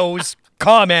making those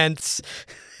comments.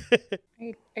 Are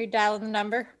you dialing the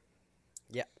number?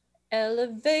 Yeah.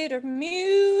 Elevator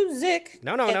music.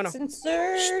 No. gets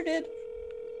inserted.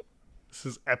 This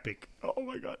is epic. Oh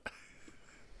my god.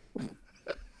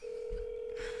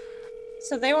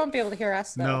 So they won't be able to hear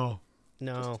us, though.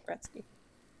 No. Bretsky.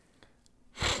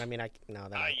 I mean,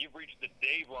 You've reached the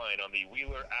Dave line on the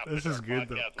Wheeler After This is Dark good,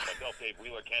 though. podcast with myself, Dave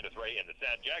Wheeler, Candace Ray, and the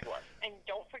Sad Jaguar. And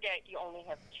don't forget, you only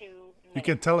have 2 minutes. You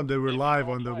can tell them that we're live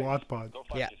on the Watt Pod. Go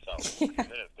find yourself. 2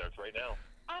 minutes starts right now.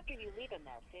 After you leave a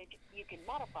message, you can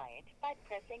modify it by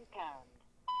pressing pound.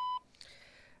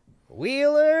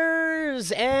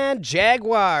 Wheelers and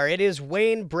Jaguar. It is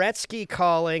Wayne Bretsky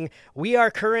calling. We are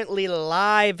currently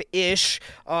live-ish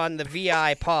on the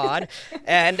VI pod,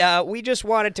 and we just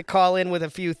wanted to call in with a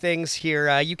few things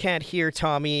here. You can't hear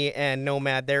Tommy and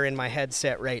Nomad. They're in my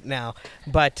headset right now.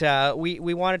 But we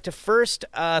wanted to first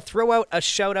throw out a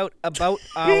shout-out about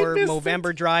our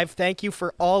Movember drive. Thank you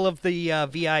for all of the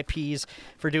VIPs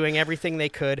for doing everything they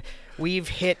could. We've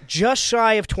hit just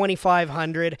shy of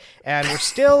 2,500, and we're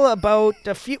still about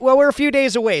we're a few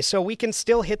days away, so we can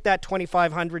still hit that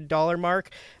 $2,500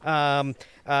 mark.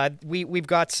 We've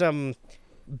got some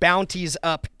bounties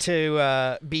up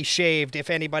to be shaved.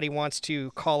 If anybody wants to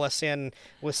call us in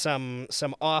with some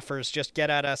offers, just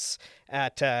get at us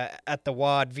at the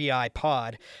WAD VI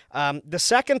pod. The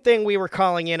second thing we were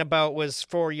calling in about was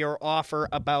for your offer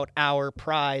about our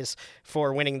prize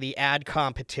for winning the ad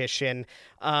competition.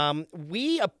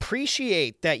 We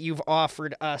appreciate that you've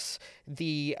offered us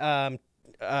the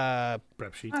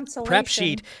prep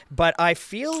sheet, but I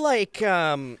feel like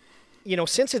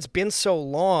since it's been so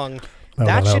long,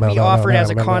 that should be offered as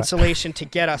a consolation to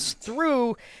get us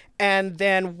through. And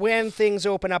then when things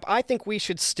open up, I think we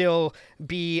should still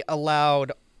be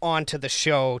allowed onto the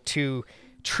show to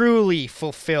truly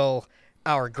fulfill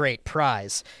our great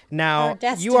prize. Now,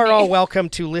 you are all welcome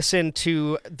to listen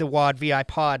to the WAD VI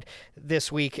pod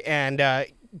this week and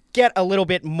get a little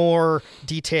bit more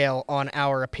detail on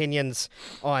our opinions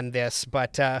on this.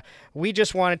 But we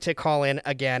just wanted to call in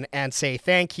again and say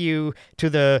thank you to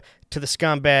the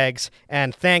scumbags,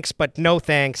 and thanks but no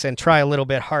thanks, and try a little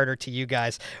bit harder to you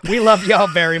guys. We love y'all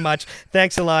very much.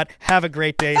 Thanks a lot. Have a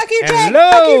great day. Fuck you, and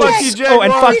Jag! Fuck you, Jag! Oh,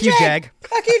 and fuck you, Jag!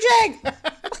 Fuck you, Jag!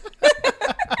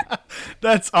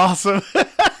 That's awesome.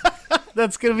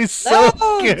 That's gonna be so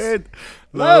good.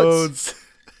 Loads.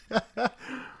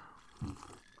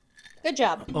 Good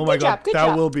job. Oh my god, Good that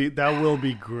job. will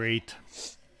be great.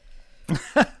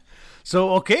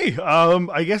 So okay,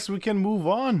 I guess we can move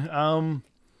on.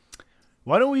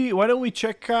 Why don't we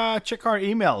check our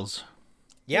emails?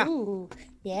 Yeah. Ooh,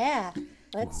 yeah.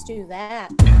 Let's do that.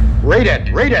 Read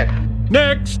it.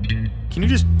 Next! Can you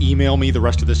just email me the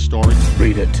rest of this story?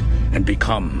 Read it and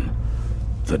become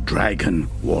the Dragon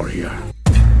Warrior.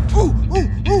 Ooh!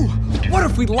 What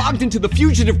if we logged into the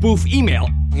fugitive booth email?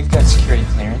 We've got security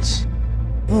clearance.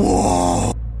 Whoa!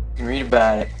 You can read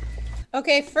about it.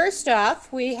 Okay, first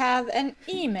off, we have an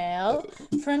email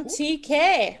from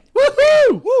TK.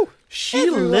 Woohoo! Woo! She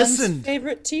Everyone's listened.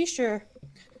 favorite t-shirt.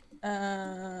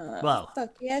 Well.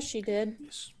 Fuck yeah, she did.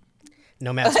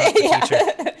 No matter what the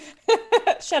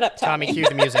teacher. Shut up, Tommy. Tommy, cue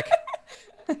the music.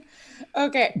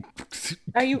 Okay.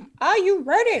 Are you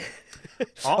ready?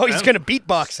 Oh, he's gonna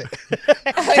beatbox it.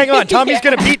 Hang on, Tommy's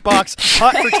gonna beatbox.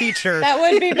 Hot for teacher. That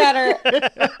would be better.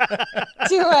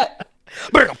 Do it.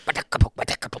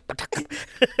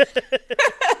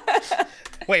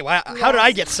 Wait, how did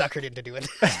I get suckered into doing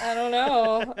this? I don't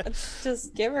know.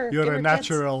 Just give her. You're give a her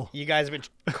natural. You guys have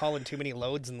been calling too many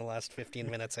loads in the last 15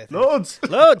 minutes, I think. Loads.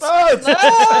 Loads.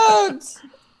 Loads.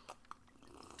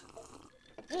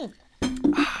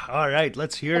 All right,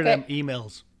 let's hear them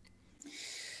emails.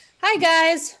 Hi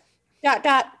guys. ...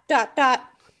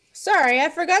 Sorry, I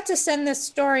forgot to send this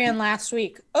story in last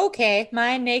week. Okay,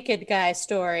 my naked guy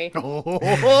story. Oh.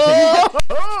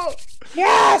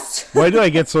 Yes! Why do I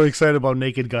get so excited about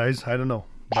naked guys? I don't know.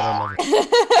 But I love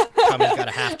it. Tommy's got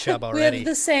a half chub We already. have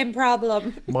the same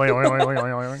problem.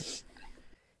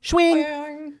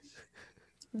 Swing.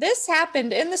 This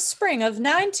happened in the spring of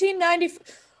 1990.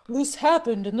 This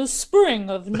happened in the spring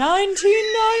of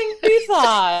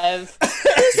 1995. You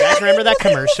guys remember that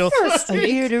commercial? First A week.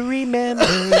 year to remember,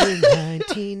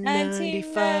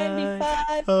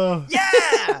 1995.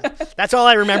 Yeah! That's all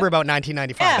I remember about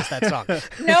 1995 is that song.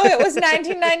 No, it was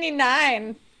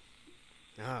 1999.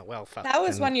 Oh, well, fuck. That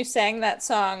was when you sang that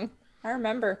song. I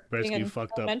remember Bretsky being in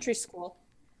fucked up. elementary school.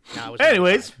 No, it was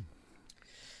Anyways.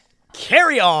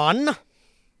 Carry on.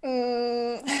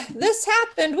 This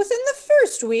happened within the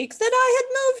first week that I had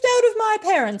moved out of my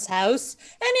parents' house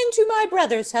and into my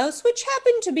brother's house, which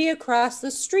happened to be across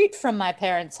the street from my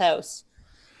parents' house.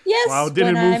 Yes, Wow,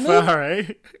 didn't when I move moved- far, eh?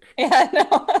 Yeah,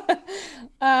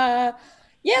 no.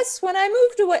 Yes, when I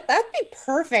moved away, that'd be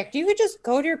perfect. You could just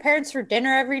go to your parents for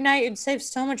dinner every night. You'd save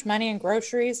so much money in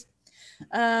groceries.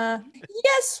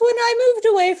 Yes, when I moved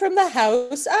away from the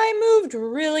house, I moved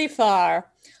really far.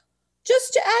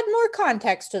 Just to add more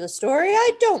context to the story,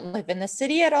 I don't live in the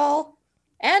city at all.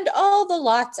 And all the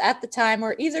lots at the time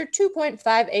were either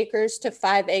 2.5 acres to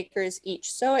 5 acres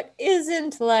each. So it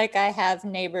isn't like I have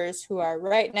neighbors who are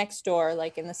right next door,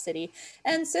 like in the city.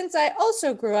 And since I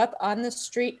also grew up on the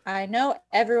street, I know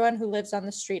everyone who lives on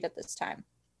the street at this time.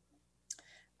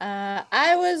 I'm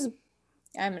going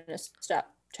to stop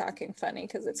talking funny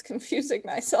because it's confusing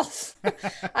myself.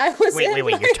 I was Wait,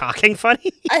 you're talking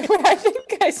funny? I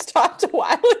think I stopped a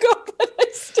while ago, but I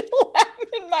still am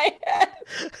in my head.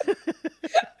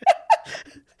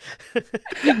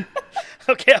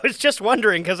 Okay, I was just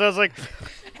wondering because I was like,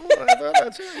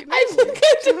 I think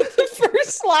I did the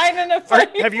first line in a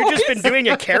funny have you just been voice. doing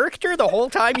a character the whole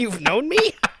time you've known me?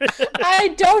 I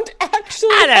don't actually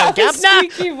Hello, have a Governor.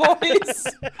 squeaky voice.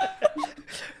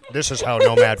 This is how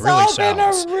Nomad It's really all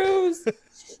sounds. been a ruse.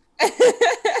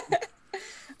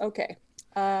 Okay.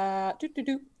 I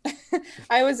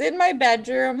was in my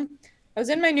bedroom. I was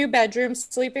in my new bedroom,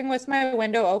 sleeping with my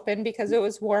window open because it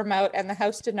was warm out and the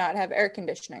house did not have air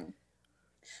conditioning.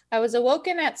 I was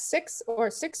awoken at 6 or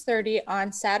 6:30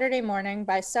 on Saturday morning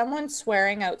by someone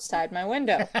swearing outside my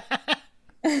window.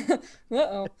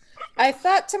 Uh-oh. I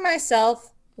thought to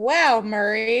myself, wow,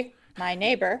 Murray, my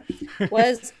neighbor,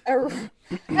 has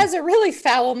a really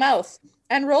foul mouth,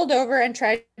 and rolled over and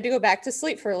tried to go back to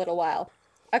sleep for a little while.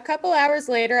 A couple hours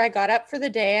later, I got up for the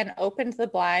day and opened the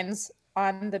blinds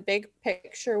on the big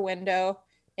picture window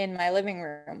in my living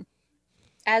room.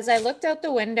 As I looked out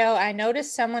the window, I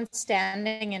noticed someone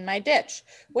standing in my ditch,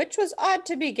 which was odd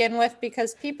to begin with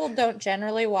because people don't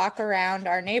generally walk around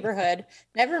our neighborhood,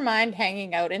 never mind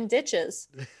hanging out in ditches.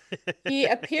 He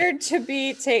appeared to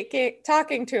be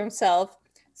talking to himself,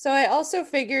 so I also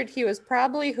figured he was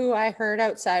probably who I heard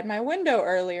outside my window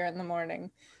earlier in the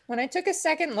morning. When I took a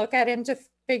second look at him to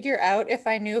figure out if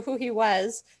I knew who he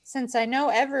was, since I know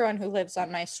everyone who lives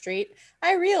on my street,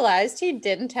 I realized he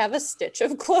didn't have a stitch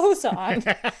of clothes on.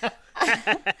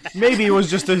 Maybe it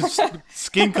was just a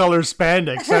skin color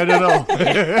spandex. I don't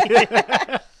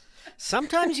know.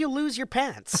 Sometimes you lose your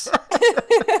pants.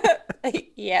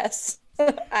 Yes,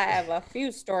 I have a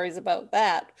few stories about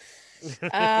that.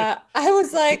 I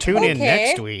was like, Tune in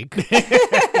okay. next week.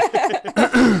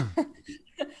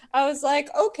 I was like,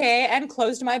 okay, and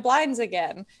closed my blinds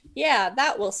again. Yeah,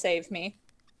 that will save me.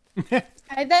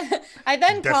 I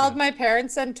then called my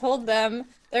parents and told them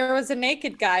there was a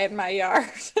naked guy in my yard.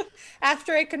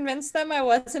 After I convinced them I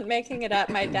wasn't making it up,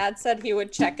 my dad said he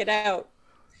would check it out.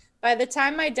 By the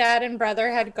time my dad and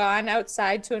brother had gone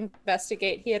outside to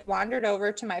investigate, he had wandered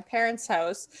over to my parents'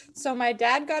 house. So my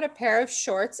dad got a pair of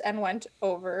shorts and went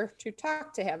over to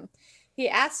talk to him. He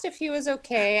asked if he was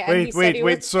okay, and he said he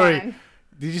was sorry. fine.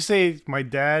 Did you say my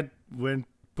dad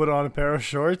put on a pair of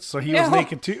shorts, so he was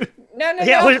naked too? No.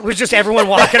 Yeah, it was just everyone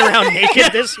walking around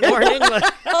naked this morning.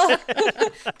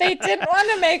 They didn't want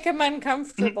to make him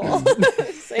uncomfortable.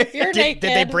 So if you're naked,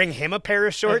 Did they bring him a pair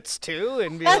of shorts too?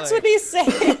 And be that's like, what he's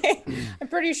saying. I'm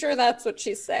pretty sure that's what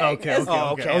she's saying. Okay, is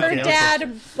okay. Her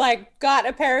dad got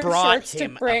a pair of Brought shorts to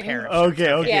him a bring. pair of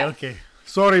Okay.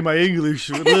 Sorry, my English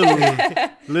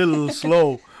a little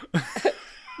slow.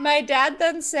 My dad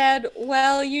then said,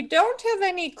 well, you don't have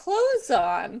any clothes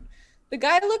on. The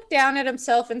guy looked down at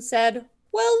himself and said,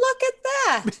 well, look at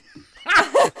that.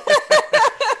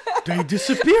 They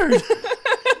disappeared.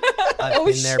 I've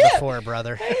been there before,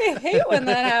 brother. I hate when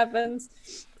that happens.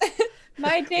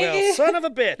 Well, son of a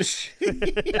bitch.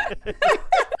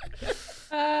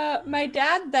 My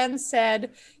dad then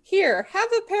said, here, have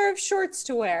a pair of shorts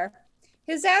to wear.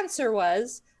 His answer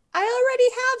was, I already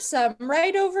have some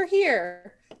right over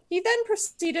here. He then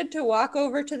proceeded to walk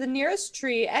over to the nearest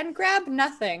tree and grab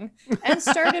nothing and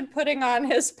started putting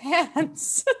on his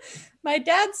pants. My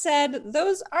dad said,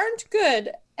 "Those aren't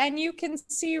good, and you can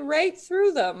see right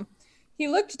through them." He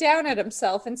looked down at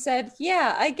himself and said,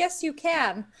 "Yeah, I guess you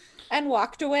can," and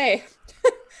walked away.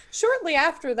 Shortly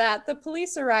after that, the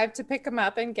police arrived to pick him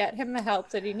up and get him the help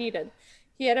that he needed.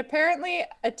 He had apparently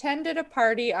attended a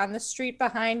party on the street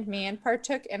behind me and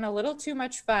partook in a little too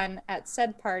much fun at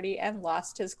said party and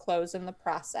lost his clothes in the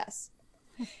process.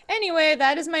 Anyway,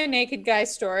 that is my naked guy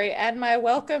story and my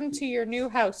welcome to your new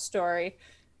house story.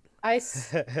 I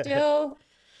still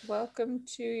live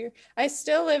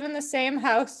in the same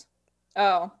house.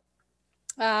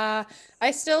 I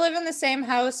still live in the same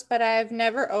house, but I've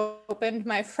never opened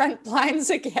my front blinds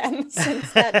again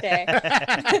since that day.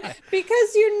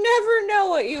 Because you never know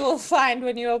what you will find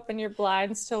when you open your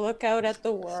blinds to look out at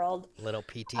the world. Little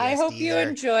PTSD. I hope you there.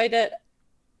 enjoyed it.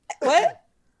 What?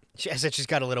 I said she's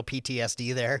got a little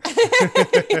PTSD there.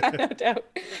 Yeah, no doubt.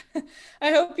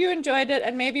 I hope you enjoyed it,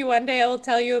 and maybe one day I will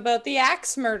tell you about the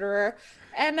axe murderer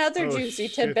and other juicy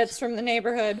tidbits from the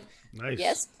neighborhood. Nice.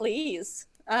 Yes, please.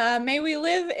 May we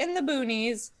live in the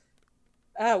boonies.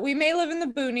 We may live in the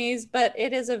boonies, but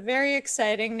it is a very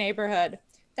exciting neighborhood.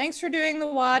 Thanks for doing the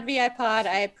WAD VI pod.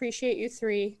 I appreciate you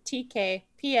three. TK.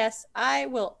 P.S. I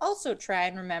will also try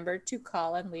and remember to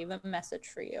call and leave a message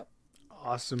for you.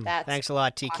 Awesome. Thanks a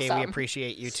lot, TK. awesome. We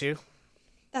appreciate you too.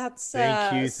 That's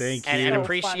Thank you. And so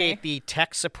appreciate funny. the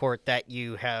tech support that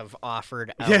you have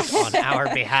offered out Yes. on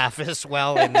our behalf as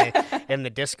well in the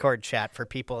Discord chat for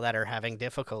people that are having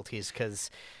difficulties.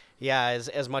 Because, yeah,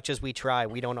 as much as we try,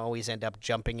 we don't always end up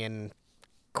jumping in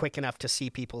quick enough to see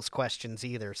people's questions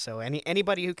either. So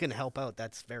anybody who can help out,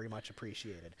 that's very much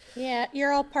appreciated. Yeah,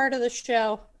 you're all part of the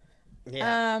show.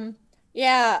 Yeah.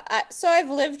 So I've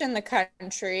lived in the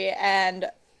country,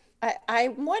 and I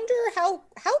wonder how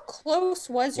close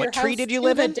was your What house tree did you to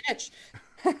live the in? ditch?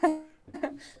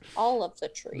 All of the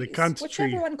trees. The country.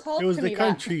 Whichever one called It was to the me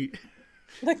country.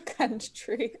 The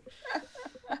country.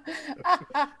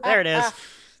 There it is.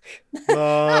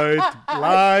 Light,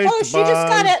 Oh, she just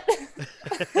got it.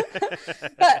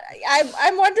 But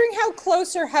I'm wondering how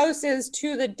close her house is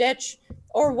to the ditch,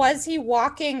 or was he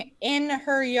walking in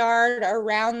her yard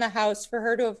around the house for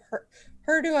her to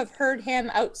have heard him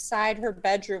outside her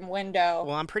bedroom window?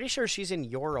 Well, I'm pretty sure she's in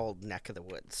your old neck of the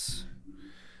woods.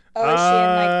 Oh, is she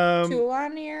in like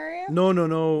Tuolani area? No.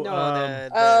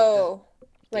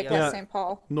 Like West St.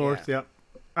 Paul. North, yeah.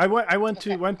 I went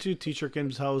to Teacher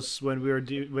Kim's house when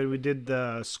we did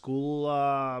the school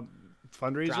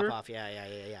fundraiser. Drop off, yeah.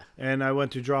 And I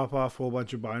went to drop off a whole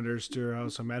bunch of binders to her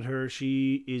house. I met her.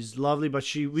 She is lovely, but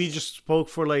we just spoke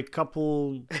for like a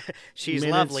couple. She's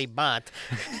minutes. lovely, but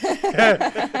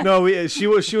No, she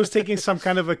was taking some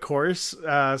kind of a course,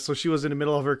 so she was in the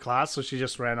middle of her class, so she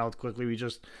just ran out quickly. We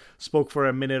just spoke for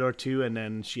a minute or two, and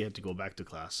then she had to go back to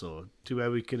class. So too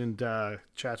bad we couldn't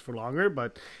chat for longer,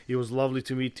 but it was lovely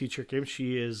to meet Teacher Kim.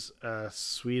 She is a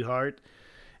sweetheart,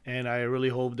 and I really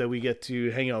hope that we get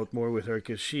to hang out more with her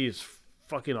because she is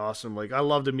fucking awesome. Like, I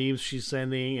love the memes she's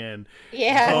sending, and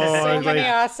so many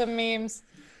awesome memes.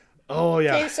 Oh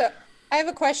yeah. Okay, so I have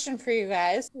a question for you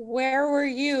guys. Where were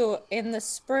you in the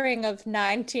spring of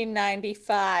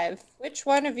 1995? Which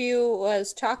one of you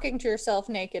was talking to yourself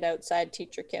naked outside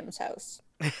Teacher Kim's house?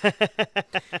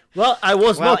 Well, I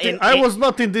was not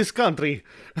in this country.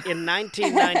 In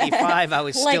 1995, I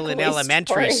was still in Likely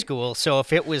elementary story. school, so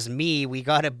if it was me, we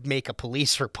got to make a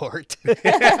police report.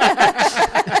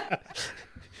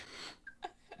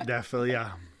 Definitely,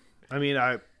 yeah. I mean,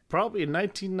 I probably in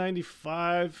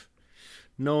 1995.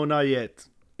 No, not yet.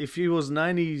 If he was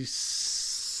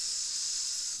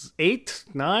 98,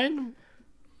 9,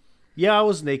 yeah, I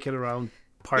was naked around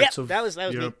parts of that was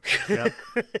Europe. me. Yep.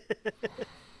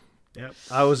 Yep.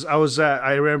 I was.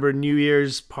 I remember New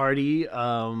Year's party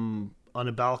on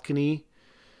a balcony.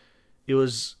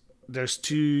 There's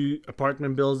two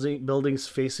apartment buildings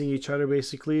facing each other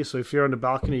basically. So if you're on the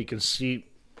balcony, you can see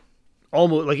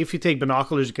almost like if you take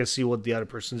binoculars, you can see what the other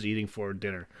person's eating for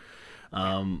dinner.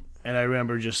 And I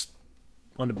remember just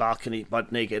on the balcony,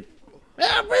 butt naked. He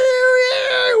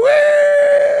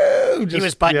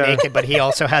was butt naked, but he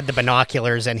also had the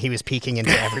binoculars, and he was peeking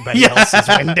into everybody else's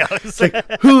windows.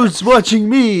 Like, who's watching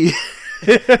me?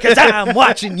 Because I'm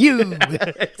watching you.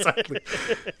 Exactly.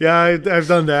 Yeah, I've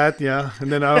done that. Yeah,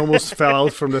 and then I almost fell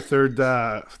out from the third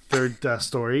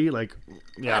story. Like,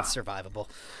 yeah, That's survivable.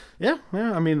 yeah.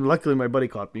 I mean, luckily my buddy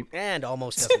caught me. And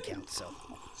almost doesn't count, so.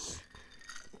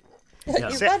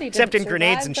 Your buddy Except in didn't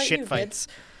grenades survive, and but shit you did. fights.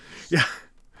 Yeah.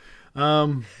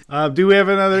 Do we have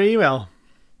another email?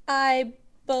 I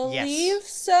believe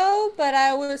so, but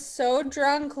I was so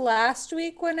drunk last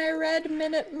week when I read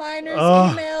Minute Miner's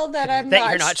email that I'm That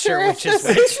you're not sure which is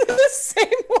this which. is the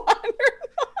same one or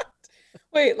not.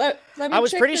 Wait, let me I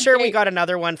was check pretty the sure we date. got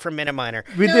another one from Minute Miner.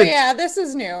 We No, did. yeah, this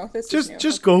is new. This is new.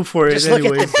 Just go for it Just look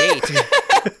anyway. at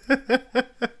the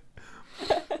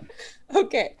date.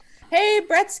 Okay. Hey,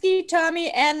 Bretsky,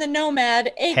 Tommy, and the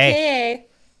Nomad, aka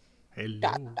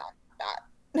Hello.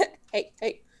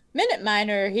 Hey, Minute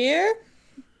Miner here.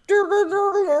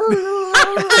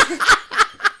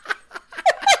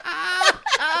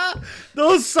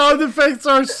 Those sound effects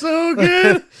are so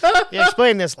good. You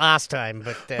explained this last time,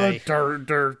 but Dur,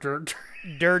 dur, dur.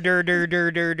 dur dur dur dur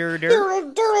dur dur dur.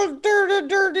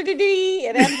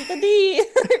 It ends with a D.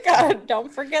 God,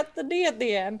 don't forget the D at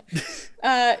the end.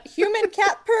 Human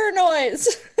cat purr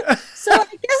noise. So I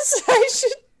guess I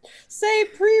should say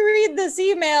pre-read this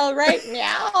email right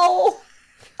meow.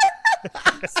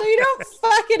 So you don't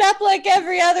fuck it up like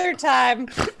every other time.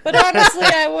 But honestly,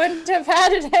 I wouldn't have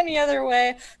had it any other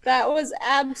way. That was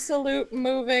absolute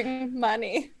moving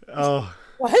money. Oh.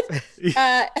 What?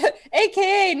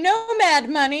 AKA Nomad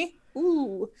money.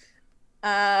 Ooh.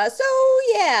 So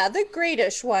yeah, the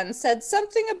Greatish one said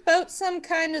something about some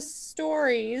kind of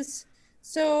stories.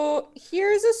 So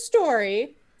here's a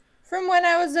story from when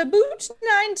I was about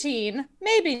 19,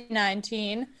 maybe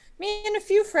 19. Me and a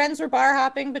few friends were bar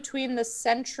hopping between the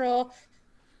Central,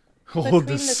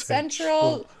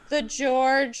 the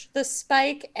George, the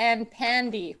Spike, and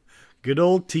Pandy. Good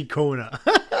old Ticona.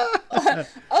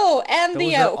 Oh, and Those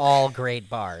the are Oak. all great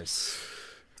bars.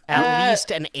 At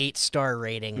least an 8-star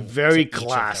rating. Very to each of them.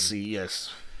 classy,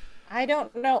 yes. I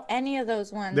don't know any of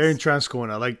those ones. They're in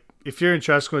Transcona. Like, if you're in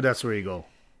Transcona, that's where you go.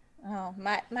 Oh,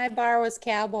 my bar was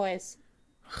Cowboys.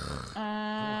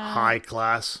 High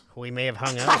class. We may have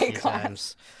hung out a few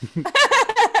times.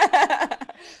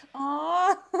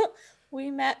 Aw, we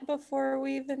met before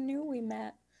we even knew we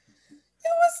met. It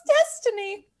was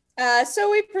destiny.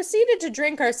 So we proceeded to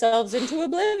drink ourselves into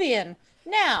oblivion.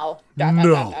 Now, I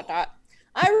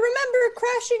remember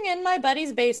crashing in my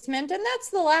buddy's basement, and that's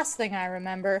the last thing I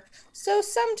remember. So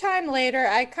sometime later,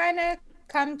 I kind of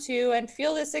come to and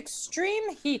feel this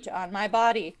extreme heat on my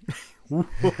body. Wait,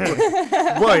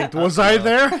 was I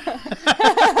there?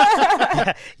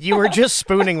 You were just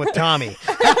spooning with Tommy.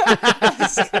 I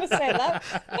was going to say that.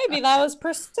 Maybe that was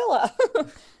Priscilla.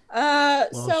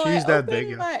 So she's I that opened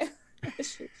big, yeah. my...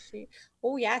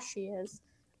 Oh, yeah, she is.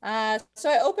 So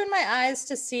I opened my eyes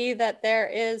to see that there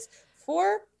is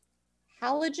 4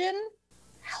 halogen.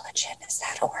 Halogen, is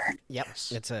that a word? Yep,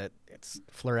 it's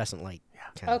fluorescent light.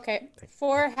 Okay,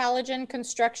 4 halogen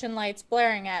construction lights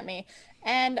blaring at me,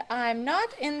 and I'm not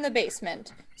in the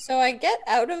basement. So I get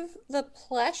out of the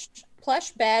plush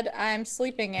bed I'm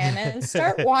sleeping in and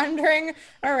start wandering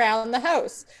around the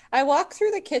house. I walk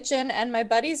through the kitchen, and my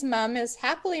buddy's mom is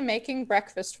happily making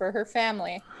breakfast for her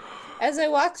family. As I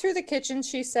walk through the kitchen,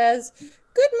 she says,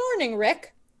 "Good morning,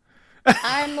 Rick."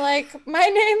 I'm like, "My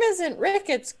name isn't Rick,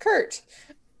 it's Kurt."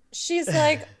 She's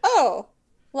like, "Oh,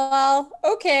 well,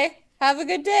 okay. Have a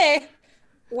good day."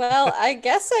 Well, I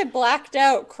guess I blacked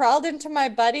out, crawled into my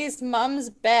buddy's mom's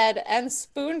bed, and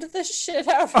spooned the shit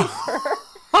out of her.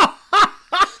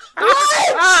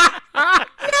 What?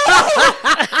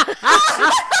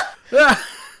 No!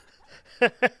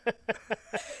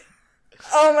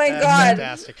 Oh my god.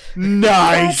 Fantastic.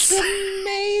 Nice.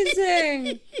 That's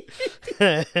amazing.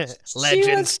 Legend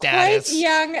she was status. quite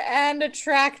young and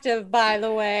attractive, by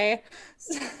the way.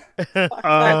 Awesome.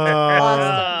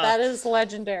 That is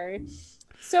legendary.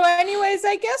 So anyways,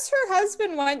 I guess her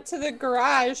husband went to the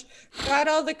garage, got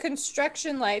all the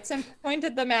construction lights and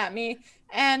pointed them at me,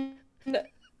 and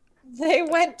they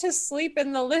went to sleep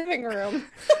in the living room.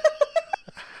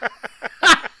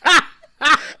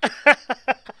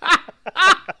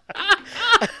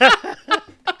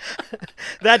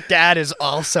 That dad is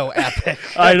also epic.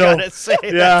 I know. Gotta say,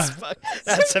 Yeah.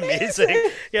 that's amazing.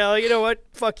 Yeah, you know what?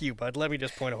 Fuck you, bud. Let me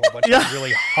just point a whole bunch of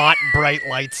really hot, bright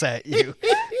lights at you.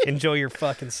 Enjoy your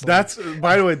fucking sleep. That's,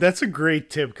 by the way, that's a great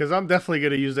tip, because I'm definitely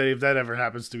going to use that if that ever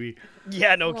happens to me.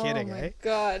 Yeah, no kidding, Oh my eh?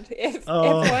 god. If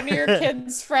one of your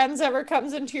kids' friends ever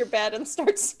comes into your bed and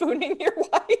starts spooning your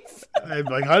wife. I'm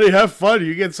like, honey, have fun.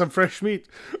 You get some fresh meat.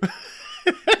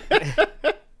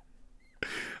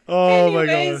 Oh my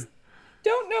Anyways, god.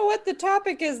 don't know what the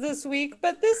topic is this week,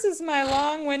 but this is my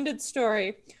long-winded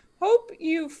story. Hope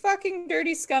you fucking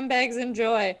dirty scumbags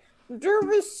enjoy.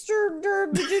 Human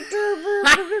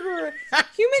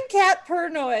cat purr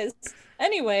noise.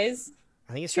 Anyways.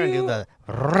 I think he's trying to do the...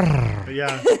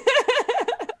 Yeah.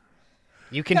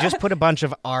 You can just put a bunch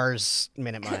of R's,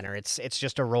 Minute Miner. It's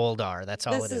just a rolled R. That's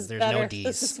all This it is. is There's better. no D's.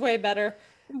 This is way better.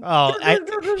 Oh,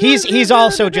 he's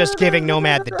also just giving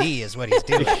Nomad the D is what he's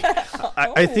doing.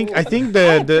 I think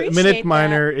the Minute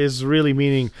Miner is really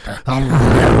meaning.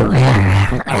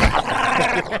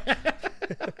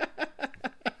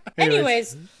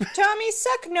 Anyways, Tommy,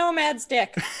 suck Nomad's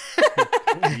dick.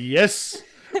 Yes.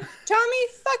 Tommy,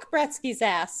 fuck Bretsky's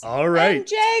ass. All right. And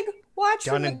Jag, watch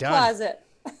Done from the and done. closet.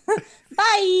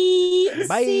 Bye.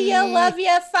 Bye. See ya, love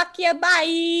ya, fuck ya,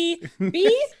 bye.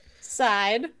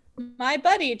 B-side. My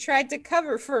buddy tried to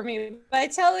cover for me by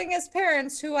telling his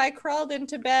parents, who I crawled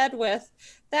into bed with,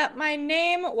 that my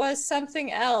name was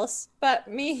something else, but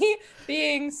me,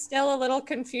 being still a little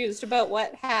confused about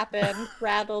what happened,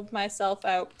 ratted myself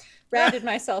out.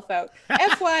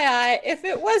 FYI, if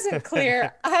it wasn't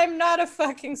clear, I'm not a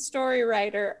fucking story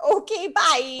writer. Okay,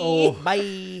 bye. Oh,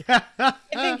 bye. I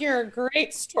think you're a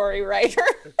great story writer.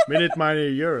 Minute Miner,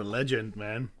 you're a legend,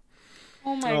 man.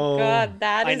 Oh my God,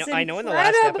 that is incredible. I know in the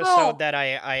last episode that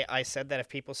I said that if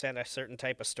people sent a certain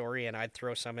type of story and I'd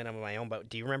throw some in of my own, but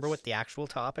do you remember what the actual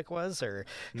topic was? Or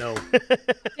no?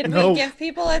 Did we give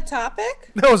people a topic?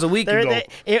 That was a week ago.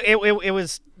 It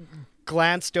was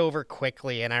glanced over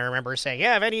quickly, and I remember saying,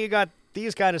 yeah, if any of you got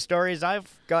these kind of stories,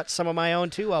 I've got some of my own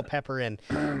too I'll pepper in.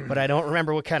 But I don't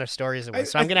remember what kind of stories it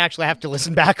was. So I'm going to actually have to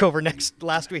listen back over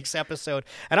last week's episode,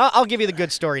 and I'll give you the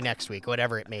good story next week,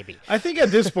 whatever it may be. I think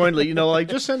at this point,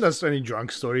 just send us any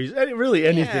drunk stories. Really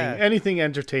anything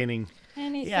entertaining.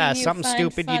 Anything something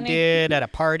stupid funny. you did at a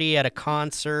party, at a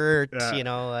concert, getting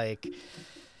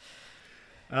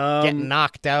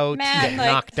knocked out, getting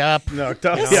knocked up. Knocked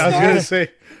up, yeah, I was going to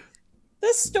say.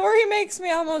 This story makes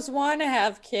me almost want to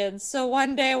have kids, so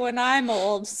one day when I'm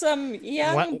old, some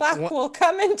young buck will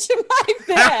come into my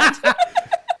bed.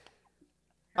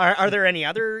 Are there any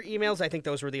other emails? I think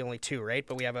those were the only two, right?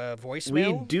 But we have a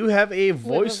voicemail? We do have a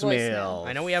voicemail.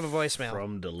 I know we have a voicemail.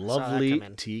 From the lovely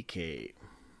TK.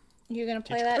 You going to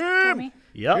play that, Tommy?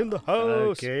 Yep. In the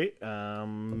house. Okay,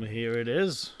 here it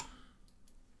is.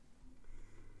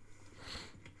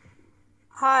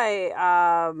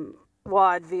 Hi,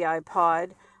 WAD VI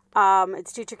Pod.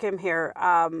 It's Teacher Kim here.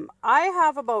 I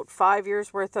have about 5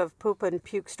 years worth of poop and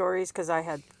puke stories because I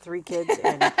had 3 kids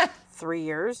in 3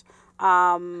 years.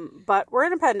 But we're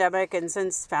in a pandemic, and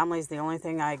since family's the only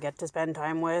thing I get to spend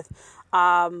time with,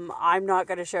 I'm not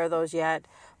going to share those yet.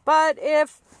 But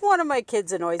if one of my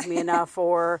kids annoys me enough,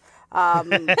 or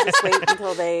just wait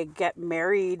until they get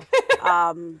married,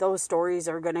 those stories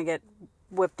are going to get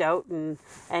whipped out and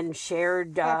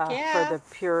shared for the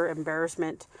pure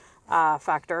embarrassment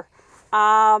factor.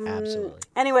 Absolutely.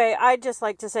 Anyway, I'd just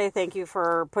like to say thank you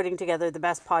for putting together the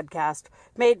best podcast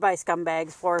made by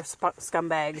scumbags for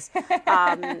scumbags.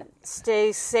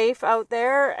 Stay safe out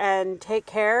there and take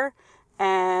care.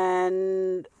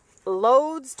 And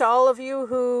loads to all of you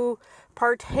who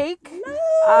partake. Anyway,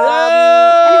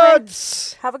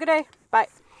 have a good day. Bye.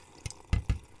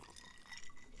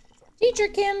 Teacher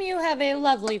Kim, you have a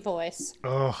lovely voice.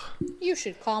 Oh. You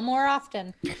should call more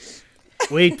often.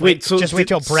 Wait. So just wait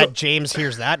till Brett James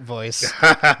hears that voice.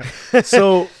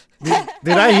 So,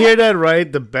 did I hear that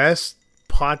right? The best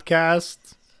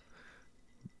podcast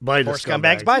by the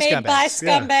scumbags. By made scumbags. by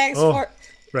scumbags. Yeah.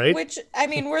 Right? Which, I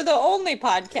mean, we're the only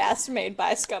podcast made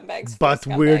by scumbags. But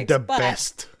we're the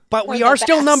best. But we we're are the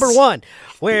still best. number one.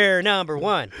 We're number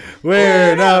one.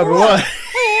 We're number one.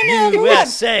 We're number one.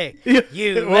 USA.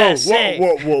 USA.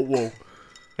 Whoa.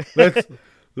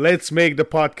 Let's make the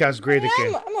podcast great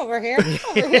again. I'm over here.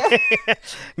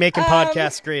 Making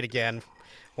podcasts great again.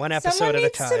 One episode Someone at a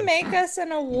needs time. to make us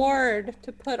an award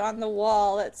to put on the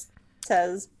wall that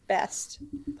says best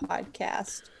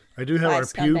podcast. I do have by our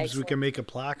pubes. scumbags. We can make a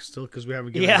plaque still because we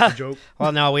haven't given us a joke.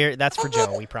 Well, no, that's for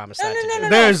Joe. We promised that to Joe.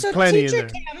 There's So plenty in Teacher there.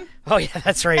 Kim, Oh, yeah,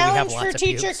 that's right. We have challenge lots for of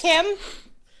Teacher pubes. Kim.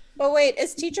 But wait,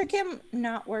 is Teacher Kim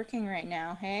not working right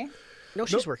now, hey? No,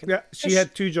 she's working. Yeah, she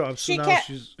had 2 jobs. So she now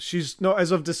can't- she's no,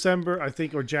 as of December, I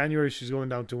think, or January, she's going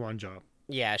down to 1 job.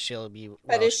 Yeah, she'll be. But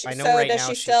well, is she, I know so right does now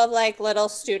she still have like little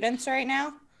students right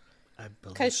now? I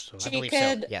believe Because so. she believe so,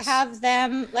 could yes. have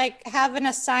them have an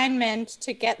assignment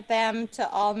to get them to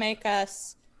all make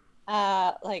us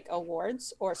like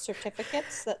awards or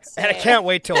certificates that say. And I can't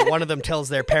wait till one of them tells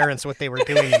their parents what they were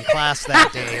doing in class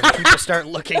that day, and people start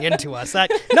looking into us.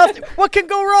 Nothing. What can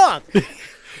go wrong?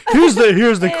 Here's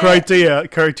the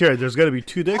criteria. There's got to be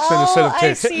 2 dicks and a set of I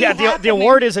tits. see Yeah, the happening.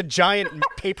 award is a giant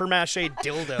paper mache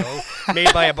dildo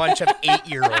made by a bunch of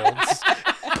 8-year-olds.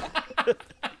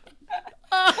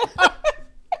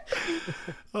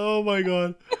 Oh my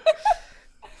god.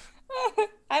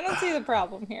 I don't see the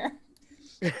problem here.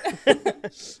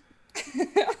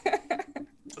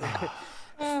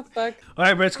 Oh fuck. All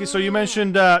right, Bretsky. So you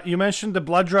mentioned the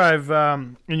blood drive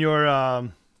in your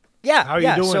Yeah, How are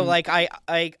yeah. you doing? So like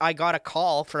I got a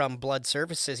call from Blood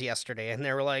Services yesterday, and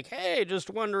they were like, "Hey, just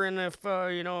wondering if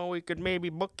we could maybe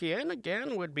book you in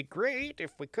again. Would be great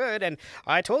if we could." And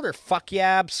I told her, "Fuck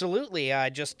yeah, absolutely." I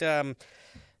just I'm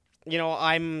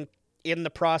in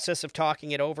the process of talking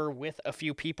it over with a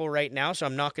few people right now, so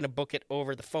I'm not going to book it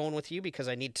over the phone with you because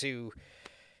I need to,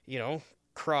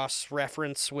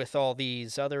 cross-reference with all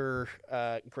these other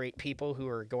great people who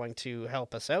are going to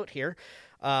help us out here.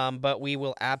 But we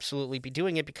will absolutely be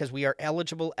doing it because we are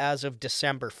eligible as of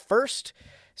December 1st.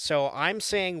 So I'm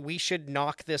saying we should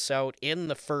knock this out in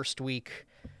the first week,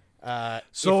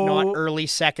 if not early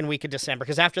second week of December.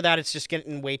 Because after that, it's just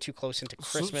getting way too close into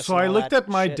Christmas. So and I all looked that at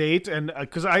my shit. date, and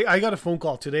because I got a phone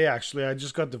call today, actually. I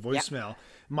just got the voicemail.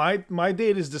 My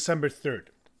date is December 3rd.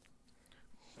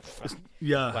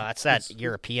 Yeah. Well, that's that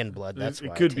European blood. That's it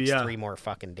why could it be, takes yeah. 3 more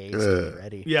fucking days to be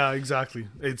ready. Yeah, exactly.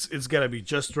 It's gotta be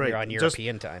just right. You're on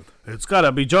European time. It's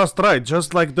gotta be just right,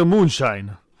 just like the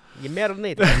moonshine. You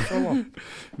marinate extra long.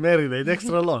 Marinate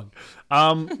extra long.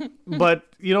 But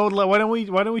why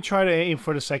don't we try to aim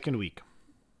for the second week?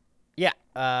 Yeah.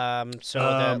 Let's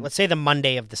say the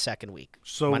Monday of the second week.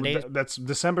 So Monday, that's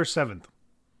December 7th.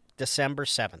 December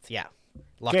 7th. Yeah.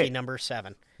 Lucky Okay. number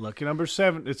 7. Lucky number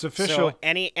 7. It's official. So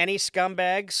any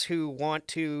scumbags who want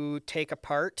to take a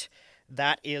part,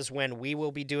 that is when we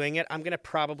will be doing it. I'm going to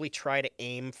probably try to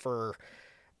aim for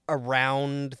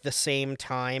around the same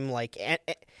time, like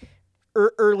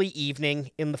early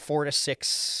evening in the 4 to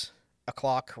 6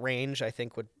 o'clock range, I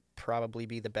think would probably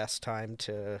be the best time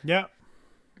to... Yeah.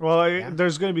 Well,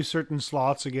 there's going to be certain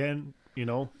slots again,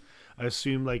 I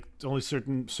assume like only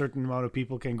certain amount of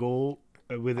people can go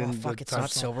within Oh, fuck, the it's time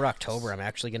not slot. sober October. I'm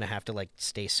actually going to have to,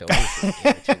 stay sober for a day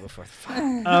or two before the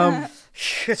fight.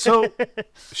 So,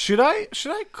 should I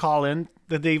call in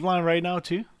the Dave line right now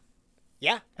too?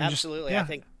 Yeah, And just- absolutely. yeah. I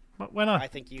think... Why not? I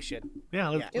think you should. Yeah,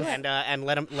 let's do it. And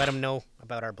let them know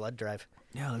about our blood drive.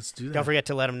 Yeah, let's do that. Don't forget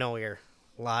to let them know you're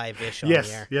live-ish on Yes,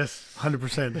 the air. yes,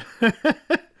 100%.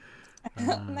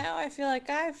 Now I feel like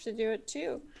I have to do it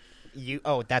too.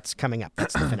 That's coming up.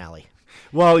 That's the finale.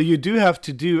 Well, you do have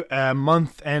to do a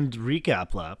month-end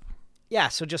recap lap. Yeah,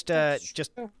 so just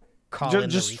call in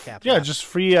the recap. Yeah, lap. just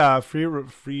free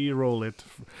roll it.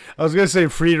 I was gonna say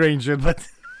free range it, but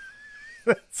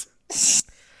that's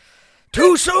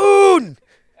too soon.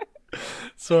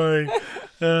 Sorry.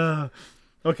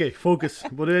 Okay, focus.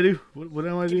 What do I do? What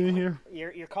am I doing here?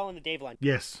 You're calling the Dave line.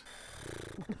 Yes.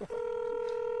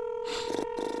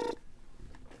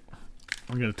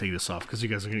 I'm gonna take this off because you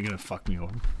guys are gonna fuck me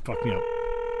up.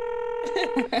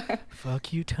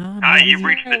 Fuck you, Tommy. Hi, you've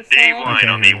reached the Dave line Okay.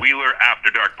 on the Wheeler After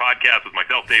Dark podcast with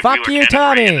myself, Dave Fuck Wheeler, you,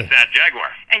 Kenneth Ray, Tommy. and the Sad Jaguar.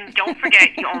 And don't forget,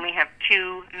 you only have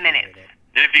 2 minutes.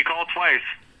 And if you call twice,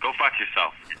 go fuck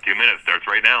yourself. 2 minutes starts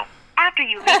right now. After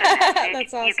you leave a message,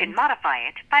 That's you awesome. can modify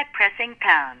it by pressing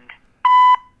pound.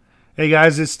 Hey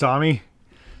guys, it's Tommy.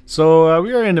 So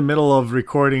we are in the middle of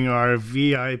recording our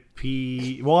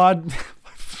VIP WOD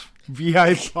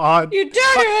ViPod. You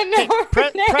don't even know her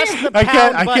Press name. the I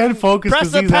pound button. can't focus Press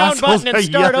because the these pound assholes button are and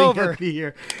start yelling over. at me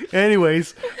here.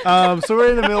 Anyways, so we're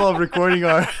in the middle of recording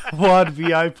our WOD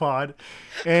ViPod,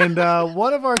 and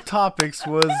one of our topics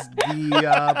was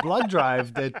the blood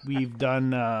drive that we've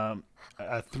done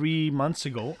 3 months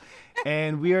ago,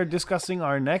 and we are discussing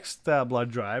our next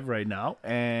blood drive right now,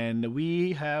 and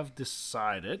we have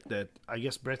decided that I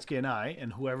guess Bretsky and I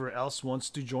and whoever else wants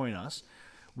to join us,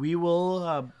 we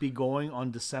will be going on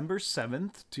December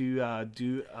 7th to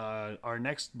do our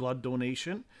next blood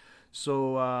donation.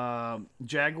 So,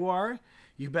 Jaguar,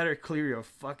 you better clear your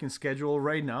fucking schedule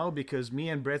right now because me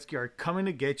and Bretsky are coming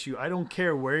to get you. I don't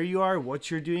care where you are,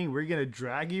 what you're doing. We're going to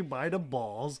drag you by the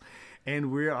balls, and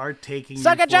we are taking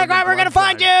Suck you it, for the Jaguar. We're blood gonna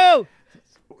find drive.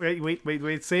 you.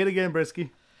 Wait. Say it again, Bretsky. I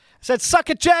said, suck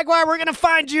it, Jaguar. We're gonna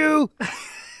find you.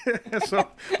 So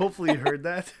hopefully you heard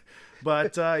that.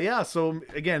 But yeah, so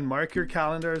again, mark your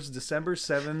calendars, December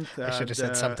 7th. I should have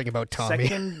said something about Tommy.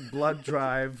 Second blood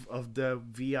drive of the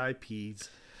VIPs.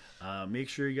 Make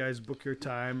sure you guys book your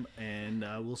time, and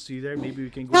we'll see you there. Maybe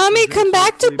we can go. Tommy, for come drinks.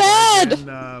 back to Hopefully by bed.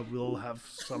 then, we'll have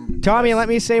some. Tommy, less let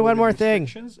me say one COVID more thing.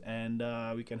 restrictions, and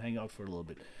we can hang out for a little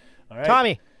bit. All right,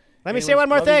 Tommy, let me say Anyways, one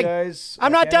more love you thing. guys.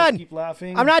 I'm not Candace, done. Keep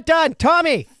laughing. I'm not done.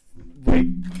 Tommy. Wait,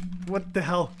 what the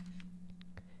hell?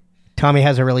 Tommy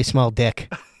has a really small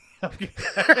dick. Thank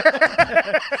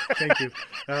you.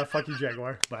 Fuck you,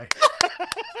 Jaguar. Bye.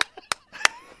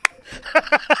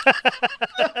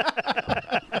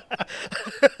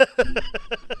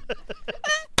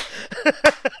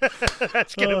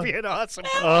 That's gonna be fucking awesome.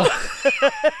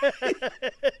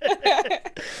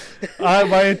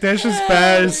 My attention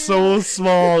span is so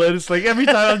small, and it's like every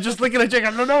time I'm just looking at Jake,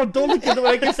 no, don't look at the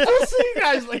way I can still see you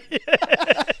guys. Like,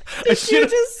 Did you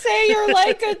just say you're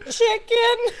like a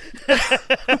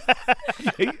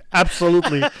chicken?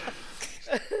 Absolutely.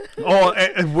 Oh,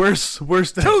 and worse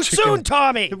than Too a chicken. soon,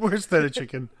 Tommy. Worse than a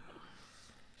chicken.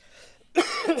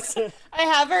 I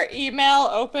have our email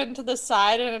open to the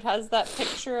side, and it has that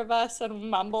picture of us and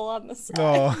Mumble on the side.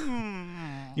 Oh,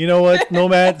 you know what,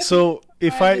 Nomad? So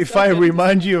if I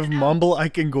remind you of Mumble, I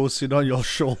can go sit on your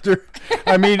shoulder.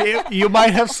 I mean, you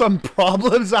might have some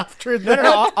problems after that.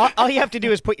 No. All you have to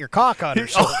do is put your cock on her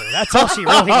shoulder. That's all she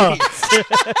really needs.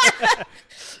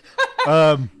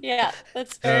 Yeah,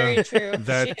 that's very true.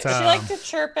 that, she liked to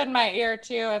chirp in my ear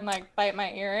too and like bite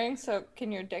my earring. So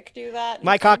can your dick do that?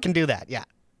 My cock can do that. Yeah.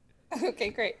 Okay,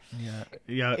 great.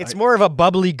 Yeah. It's more of a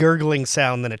bubbly gurgling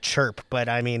sound than a chirp, but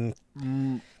I mean,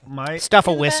 stuff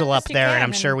a whistle up there, and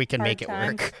I'm sure we can make it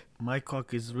work. My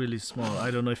cock is really small.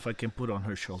 I don't know if I can put on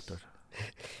her shoulder.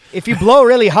 If you blow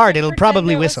really hard, it'll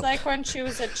probably It was whistle. like when she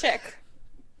was a chick.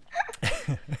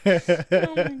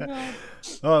 Oh my god.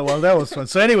 Oh well, that was fun.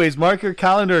 So, anyways, mark your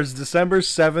calendars. December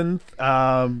 7th.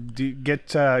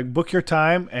 Book your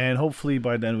time, and hopefully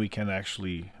by then we can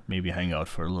actually maybe hang out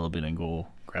for a little bit and go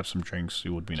grab some drinks. It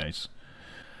would be nice.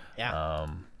 Yeah.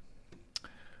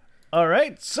 All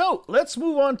right, so let's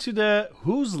move on to the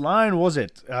Whose Line Was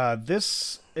It?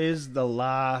 This is the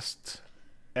last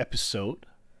episode.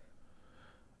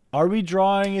 Are we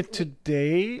drawing it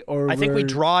today, or I think we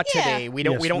draw Yeah. today. We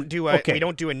don't. Yes, we don't do a. okay. We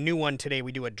don't do a new one today.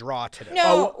 We do a draw today.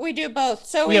 No, we do both.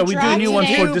 So we yeah, we do draw a new one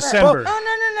today for December.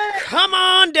 No. Come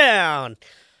on down.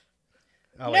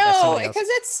 Oh, wait, that's No, somebody else. because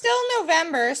it's still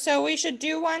November, so we should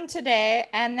do one today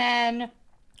and then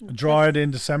Draw it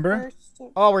in December.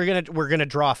 Oh, we're gonna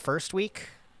draw first week.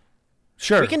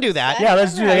 Sure, we can do that. Yeah,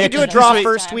 let's do that. We Yeah, can do a 'cause draw this way-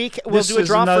 first week. We'll this do a is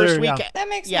draw another- first week. yeah. that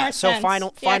makes Yeah, more so sense. final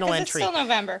 'cause entry. It's still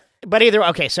November. But either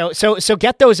okay, so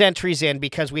get those entries in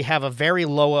because we have a very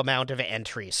low amount of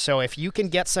entries. So if you can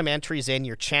get some entries in,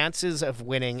 your chances of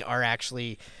winning are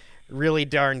actually really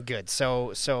darn good.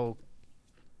 So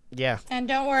yeah. And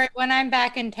don't worry, when I'm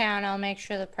back in town, I'll make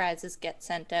sure the prizes get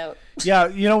sent out. Yeah,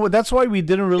 you know what? That's why we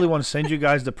didn't really want to send you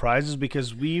guys the prizes,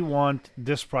 because we want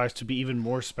this prize to be even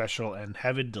more special and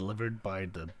have it delivered by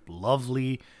the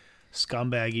lovely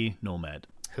scumbaggy Nomad,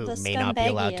 who The may not be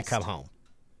allowed to scumbaggiest. come home.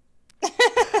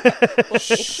 We'll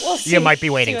see. You might be See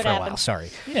waiting what for a while. happens.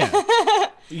 Sorry. Yeah,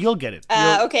 you'll get it.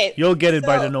 Okay, You'll get it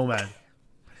by so- the Nomad.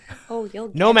 Oh, you'll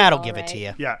get Nomad it, will give it all to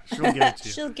right. you. Yeah, she'll give it to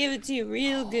you. She'll give it to you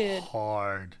real good.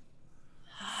 Hard.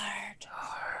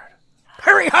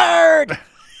 Hurry hard.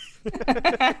 All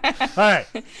right.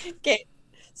 Okay,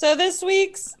 so this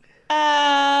week's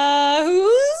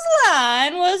Whose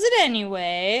Line Was It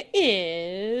Anyway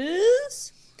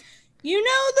is, you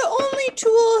know, the only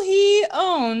tool he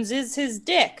owns is his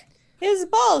dick. His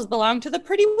balls belong to the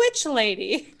pretty witch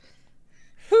lady.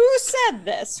 Who said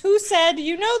this? Who said,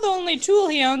 you know, the only tool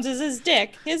he owns is his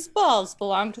dick. His balls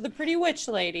belong to the pretty witch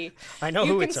lady. I know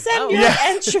You who can it's send about. your Yeah.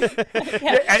 entry.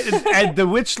 Yeah. And the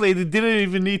witch lady didn't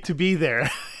even need to be there.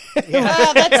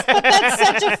 Oh, that's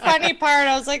such a funny part.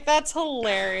 I was like, that's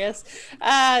hilarious.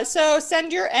 So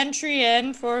send your entry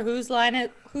in for whose line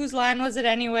was it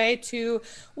anyway to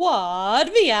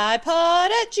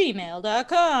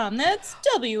wadvipod@gmail.com. That's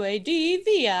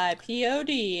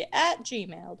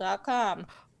wadvipod@gmail.com.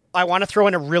 I want to throw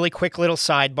in a really quick little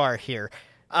sidebar here.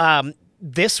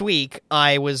 This week,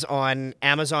 I was on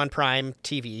Amazon Prime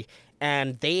TV,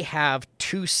 and they have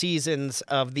 2 seasons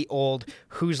of the old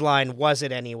Whose Line Was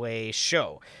It Anyway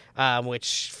show,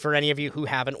 which, for any of you who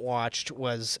haven't watched,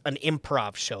 was an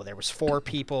improv show. There was 4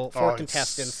 people, 4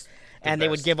 contestants, and they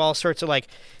would give all sorts of like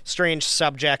strange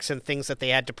subjects and things that they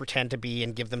had to pretend to be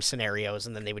and give them scenarios,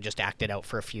 and then they would just act it out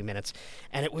for a few minutes.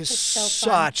 And it was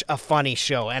such a funny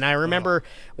show. And I remember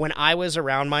when I was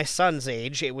around my son's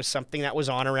age, it was something that was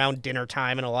on around dinner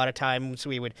time, and a lot of times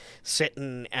we would sit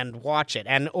and watch it.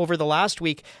 And over the last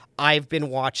week, I've been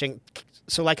watching.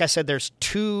 So like I said, there's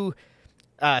 2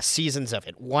 seasons of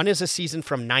it. One is a season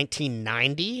from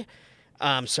 1990,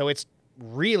 so it's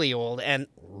really old,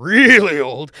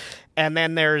 and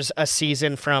then there's a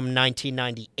season from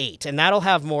 1998, and that'll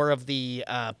have more of the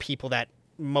people that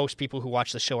most people who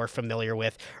watch the show are familiar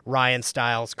with: Ryan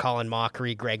Stiles, Colin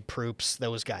Mockery, Greg Proops,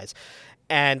 those guys.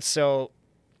 And so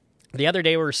the other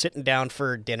day we were sitting down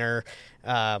for dinner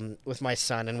with my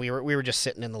son, and we were just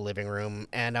sitting in the living room,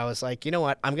 and I was like, you know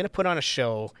what, I'm gonna put on a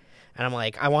show, and I'm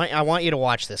like, I want you to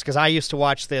watch this, because I used to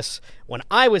watch this when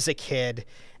I was a kid,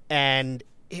 and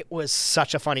It was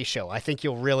such a funny show. I think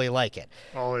you'll really like it.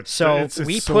 Oh, it's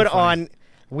we so put funny.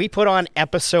 on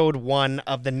episode 1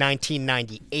 of the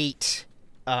 1998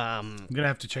 I'm gonna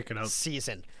have to check it out.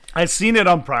 season. I'd seen it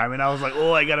on Prime, and I was like,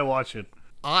 "Oh, I gotta watch it."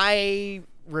 I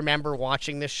remember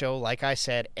watching this show, like I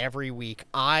said, every week.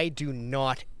 I do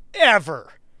not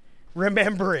ever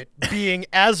remember it being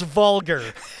as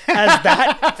vulgar as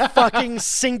that fucking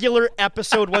singular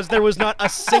episode was. There was not a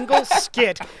single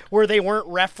skit where they weren't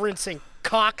referencing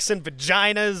cocks and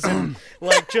vaginas and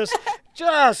like just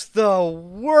the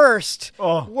worst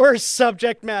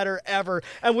subject matter ever.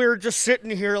 And we were just sitting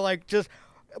here like just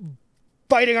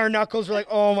biting our knuckles. We're like,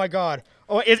 oh my God.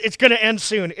 Oh, it's going to end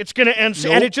soon. It's going to end soon.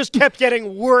 Nope. And it just kept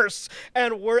getting worse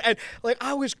and worse. And like,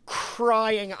 I was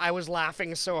crying. I was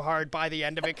laughing so hard by the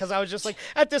end of it because I was just like,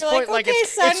 at this point, like, okay,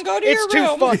 son, go to your it's too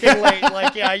room. fucking late.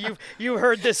 Like, yeah, you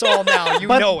heard this all now. You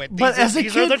know it.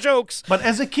 These are the jokes. But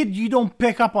as a kid, you don't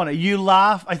pick up on it. You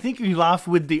laugh. I think you laugh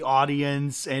with the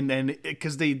audience, and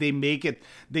because they make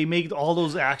all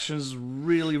those actions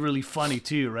really, really funny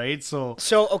too, right? So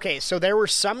there were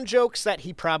some jokes that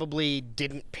he probably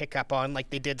didn't pick up on. Like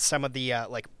they did some of the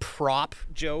like prop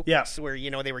jokes where,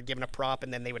 you know, they were given a prop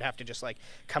and then they would have to just like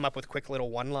come up with quick little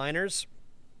one-liners.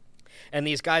 And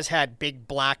these guys had big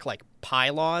black like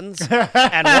pylons,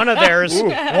 and one of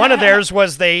theirs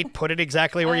was they put it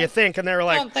exactly where you think, and they were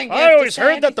like, I always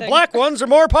heard that the black ones are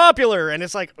more popular, and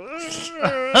it's like,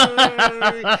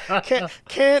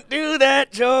 can't do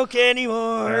that joke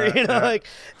anymore. You know, like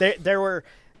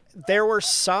there were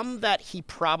some that he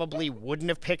probably wouldn't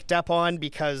have picked up on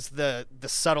because the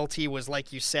subtlety was,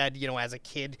 like you said, you know, as a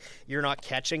kid, you're not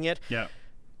catching it. Yeah.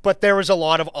 But there was a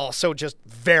lot of also just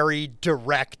very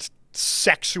direct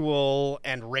sexual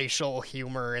and racial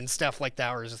humor and stuff like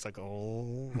that where it's just like,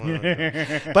 oh my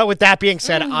God. But with that being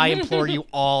said, I implore you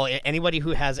all, anybody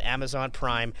who has Amazon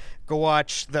Prime, go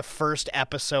watch the first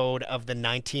episode of the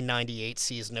 1998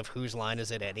 season of Whose Line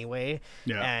Is It Anyway?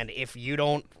 Yeah. And if you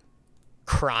don't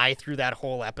cry through that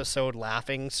whole episode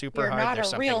laughing super hard, there's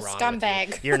something wrong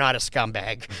with you. You're not a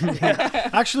scumbag.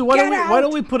 Actually, why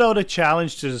don't we put out a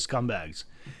challenge to the scumbags?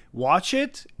 Watch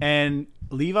it and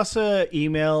leave us an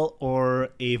email or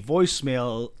a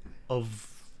voicemail of,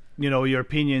 you know, your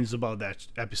opinions about that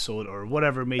episode or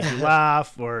whatever made you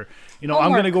laugh, or, you know,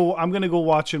 I'm gonna go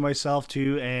watch it myself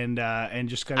too, and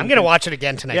just kind of. I'm gonna watch it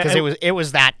again tonight because it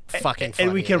was that fucking funny.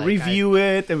 And we can review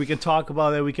it and we can talk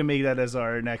about it. We can make that as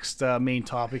our next main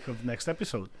topic of the next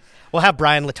episode. We'll have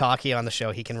Brian Lataki on the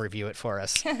show. He can review it for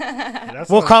us.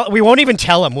 We won't even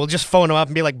tell him. We'll just phone him up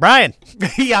and be like, Brian.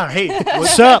 Yeah, hey,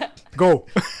 what's up? Go.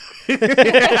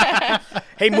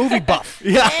 Hey, movie buff.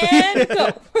 Yeah. And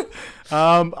go.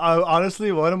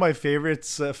 Honestly, one of my favorite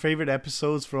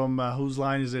episodes from Whose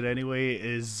Line Is It Anyway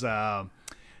is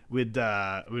with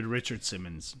Richard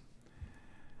Simmons.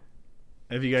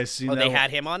 Have you guys seen that? They had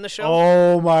him on the show?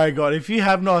 Oh my God. If you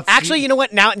have not Actually, you know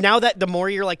what? Now that the more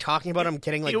you're like talking about it, I'm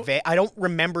getting like vague. I don't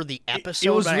remember the episode,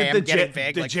 it was but with I am getting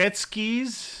vague. The jet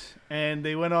skis, and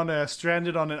they went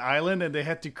stranded on an island, and they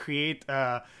had to create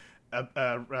like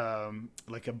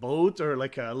a boat or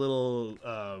like a little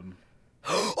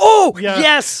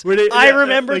yes, I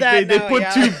remember that. They put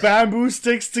two bamboo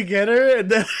sticks together, and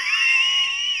then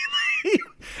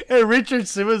and Richard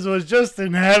Simmons was just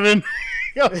in heaven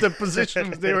of the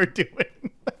positions they were doing.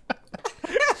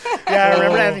 Yeah, I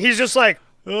remember that. He's just like,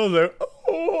 yeah.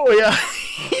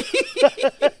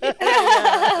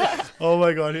 Oh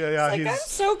my God, yeah. Like, I'm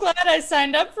so glad I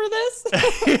signed up for this.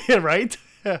 Right?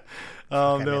 That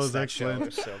was excellent. It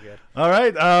was so good. All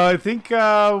right, I think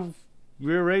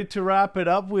we're ready to wrap it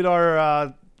up with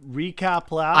our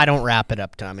recap lap. I don't wrap it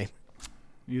up, Tommy.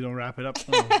 You don't wrap it up?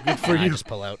 Oh, good for you. I just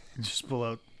pull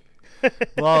out.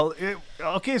 Well,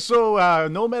 okay, so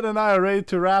Nomad and I are ready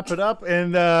to wrap it up,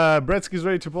 and Bretsky's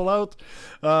ready to pull out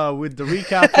with the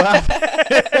recap lap.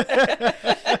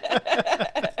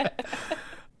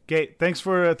 Okay, thanks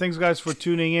guys for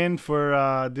tuning in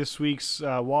for this week's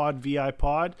WAD VI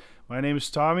Pod. My name is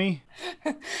Tommy.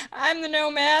 I'm the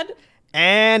Nomad.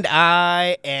 And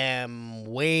I am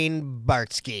Wayne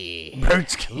Bartsky.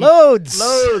 Loads.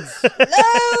 Loads.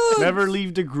 Never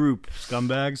leave the group,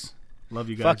 scumbags. Love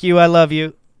you guys. Fuck you, I love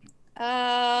you.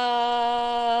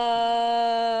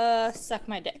 Suck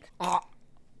my dick. Oh.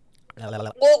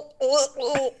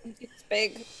 It's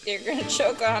big. You're gonna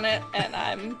choke on it, and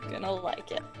I'm gonna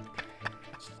like it.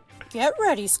 Get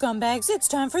ready, scumbags. It's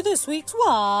time for this week's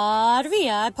WAD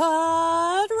VI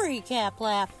Pod Recap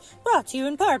Lap, brought to you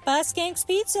in part by Skanks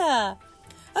Pizza.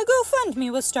 A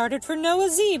GoFundMe was started for Noah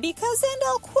Z because, and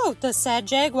I'll quote the sad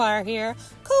Jaguar here,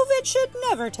 COVID should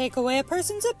never take away a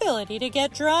person's ability to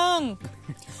get drunk.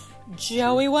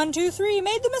 Joey123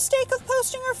 made the mistake of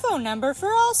posting her phone number for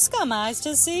all scum eyes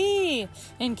to see.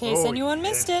 In case anyone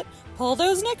missed it, pull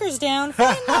those knickers down,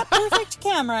 find that perfect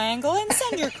camera angle, and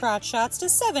send your crotch shots to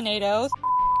 780.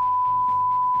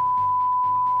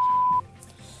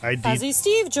 Fuzzy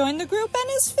Steve joined the group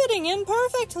and is fitting in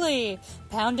perfectly.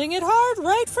 Pounding it hard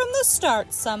right from the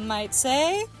start, some might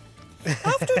say.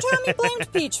 After Tommy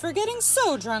blamed Peach for getting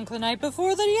so drunk the night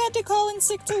before that he had to call in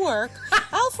sick to work,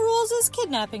 Alf Rules is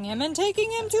kidnapping him and taking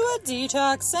him to a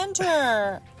detox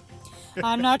center.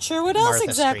 I'm not sure what else Martha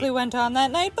exactly Street. went on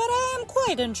that night, but I am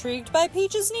quite intrigued by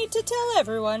Peach's need to tell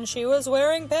everyone she was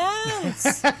wearing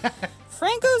pants.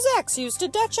 Franco's ex used to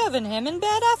Dutch oven him in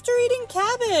bed after eating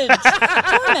cabbage.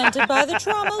 Tormented by the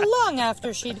trauma long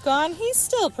after she'd gone, he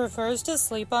still prefers to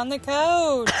sleep on the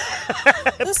couch.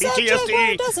 The sad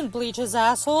Jaguar doesn't bleach his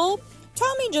asshole.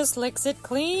 Tommy just licks it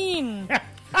clean.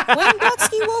 Wayne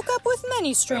Gretzky woke up with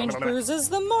many strange bruises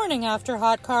the morning after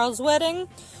Hot Carl's wedding.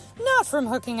 Not from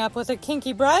hooking up with a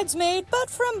kinky bridesmaid, but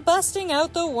from busting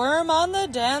out the worm on the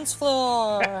dance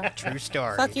floor. True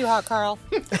story. Fuck you, Hot Carl.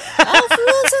 Alf Rules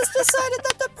has decided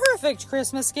that the perfect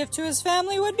Christmas gift to his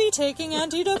family would be taking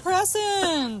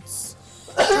antidepressants.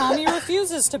 Tommy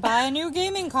refuses to buy a new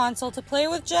gaming console to play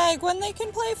with Jag when they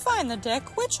can play Find the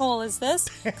Dick, Which Hole Is This,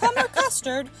 Cum or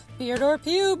Custard, Beard or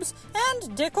Pubes,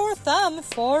 and Dick or Thumb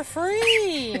for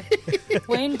free.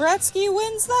 Wayne Gretzky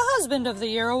wins the Husband of the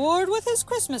Year award with his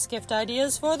Christmas gift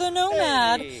ideas for the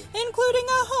Nomad, including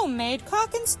a homemade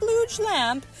cock and splooge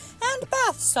lamp and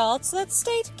bath salts that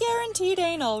state guaranteed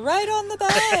anal right on the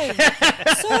bag.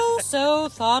 So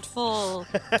thoughtful.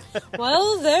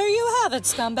 Well, there you have it,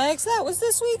 scumbags. That was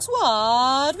this week's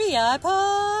Wad VI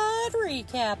Pod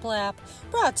Recap Lap,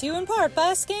 brought to you in part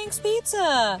by Skanks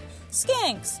Pizza.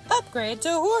 Skanks, upgrade to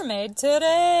Whoremade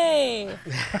today.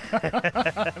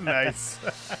 Nice.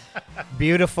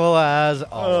 Beautiful as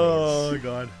always. Oh,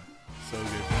 God. So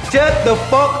good. Shut the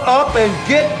fuck up and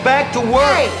get back to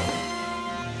work.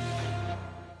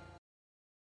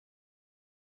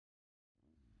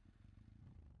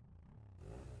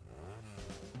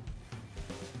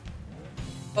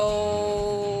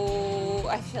 Oh,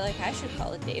 I feel like I should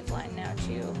call a Dave line now,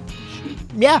 too.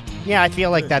 Yeah, I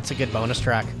feel like that's a good bonus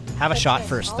track. Have a shot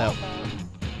first, though.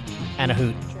 And a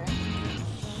hoot.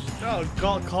 Oh,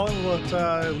 call him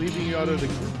about leaving you out of the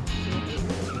group.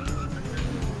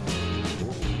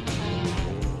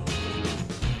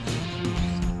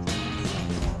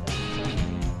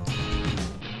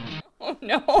 Oh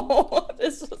no,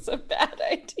 this was a bad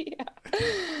idea.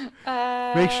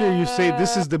 Make sure you say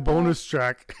this is the bonus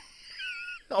track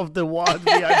of the Wad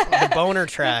VI. The boner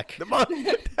track.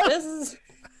 This is...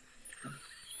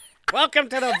 Welcome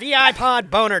to the VI Pod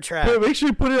boner track. Wait, make sure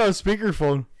you put it on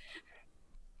speakerphone.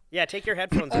 Yeah, take your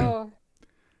headphones out. Oh.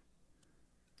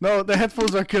 No, the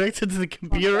headphones are connected to the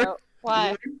computer.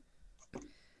 Why?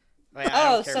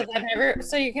 Oh, so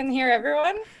you can hear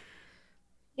everyone?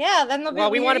 Yeah, then they'll be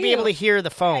Well, we want to be able to hear the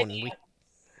phone.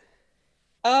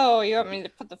 Oh, you want me to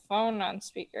put the phone on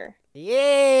speaker?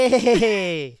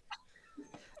 Yay!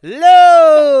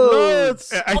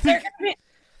 Loads! I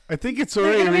think it's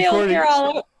already They're gonna be able to recording. hear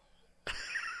all of...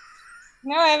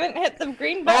 No, I haven't hit the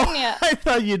green button yet. I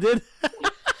thought you did.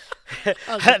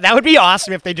 That would be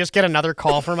awesome if they just get another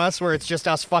call from us where it's just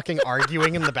us fucking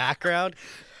arguing in the background.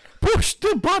 Push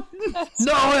the button!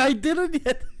 No, I didn't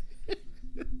yet.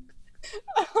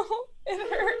 Oh, it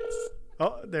hurts.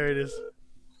 Oh, there it is.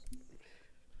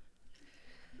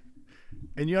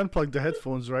 And you unplugged the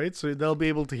headphones, right? So they'll be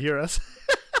able to hear us.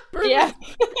 Yeah.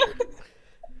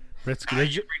 Let's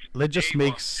just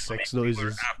make sex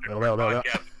noises. And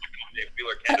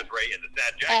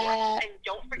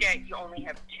don't forget, you only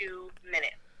have 2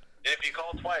 minutes. If you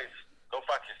call twice, go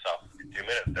fuck yourself. 2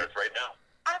 minutes starts right now.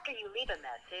 After you leave a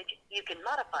message, you can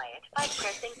modify it by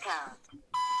pressing pound.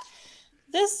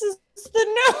 This is the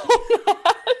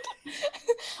Nomad.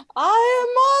 I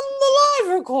am on the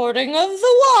live recording of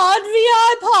the Wad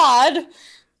VI Pod.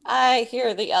 I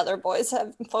hear the other boys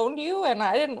have phoned you, and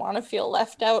I didn't want to feel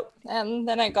left out. And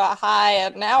then I got high,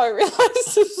 and now I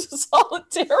realize this was all a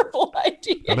terrible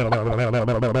idea. Tommy,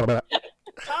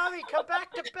 come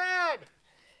back to bed!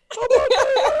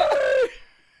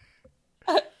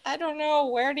 I don't know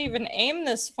where to even aim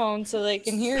this phone so they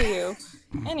can hear you.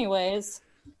 Anyways,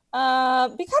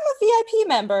 become a VIP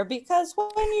member, because when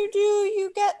you do,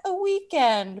 you get a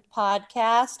weekend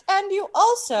podcast, and you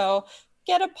also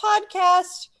get a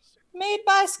podcast made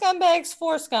by scumbags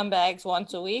for scumbags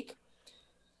once a week.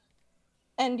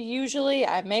 And usually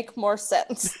I make more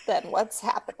sense than what's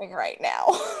happening right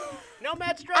now.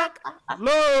 Nomad Struck!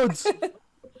 Loads!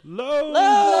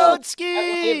 Load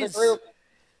skis!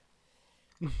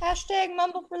 Hashtag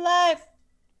mumble for life.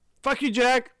 Fuck you,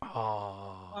 Jack.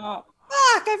 Oh,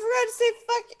 fuck! I forgot to say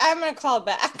fuck. I'm gonna call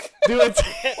back. Do it.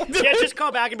 Yeah, just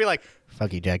call back and be like,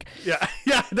 fuck you, Jack. Yeah,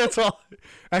 that's all.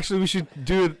 Actually, we should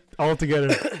do it all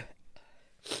together.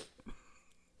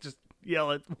 Just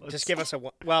yell it. Once. Just give us a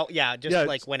one. Well, yeah, just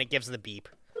like when it gives the beep.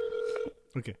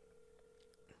 Okay.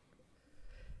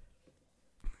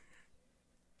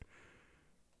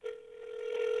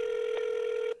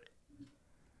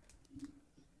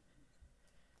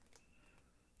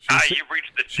 Hi, you've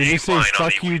reached the Should we say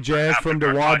fuck you, Jack, from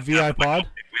the WAD VI pod?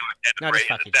 No, just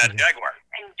fuck you. Jaguar.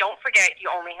 And don't forget, you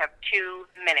only have 2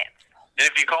 minutes. And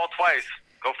if you call twice,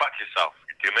 go fuck yourself.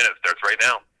 Your 2 minutes starts right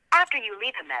now. After you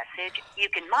leave a message, you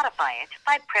can modify it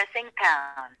by pressing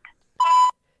pound.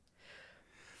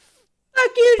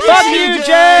 Fuck you, Jack. Fuck you,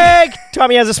 Jack.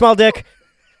 Tommy has a small dick.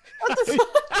 What the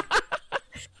fuck?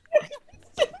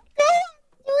 Go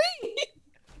 3.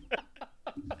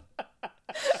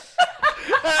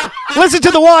 Listen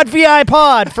to the WAD VI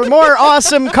pod for more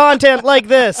awesome content like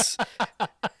this.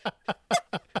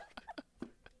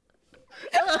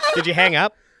 Did you hang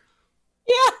up?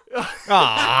 Yeah.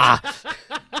 Ah.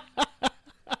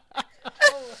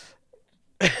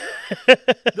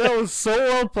 That was so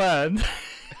well planned.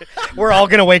 We're all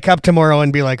gonna wake up tomorrow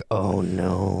and be like, "Oh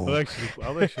no."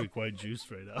 I'm actually quite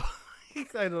juiced right now.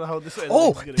 I don't know how this.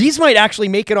 Oh, these might actually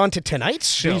make it onto tonight's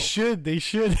show. They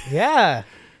should. Yeah.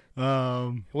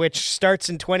 Which starts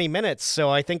in 20 minutes, so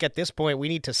I think at this point we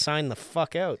need to sign the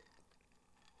fuck out.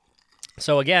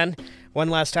 So again,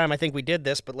 one last time, I think we did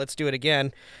this, but let's do it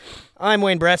again. I'm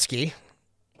Wayne Bretsky.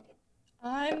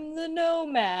 I'm the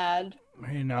Nomad.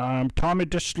 And I'm Tommy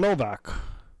the Slovak.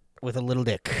 With a little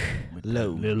dick.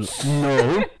 No,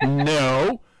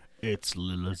 it's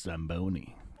Little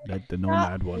Zamboni that the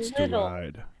Nomad wants to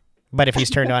ride. But if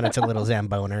he's turned on, it's a little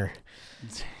Zamboner.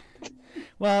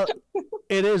 Well,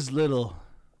 it is little.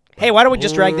 Hey, why don't we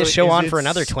just drag this show on for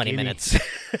another 20 minutes?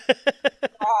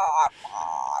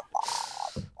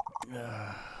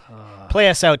 Play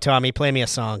us out, Tommy. Play me a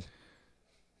song.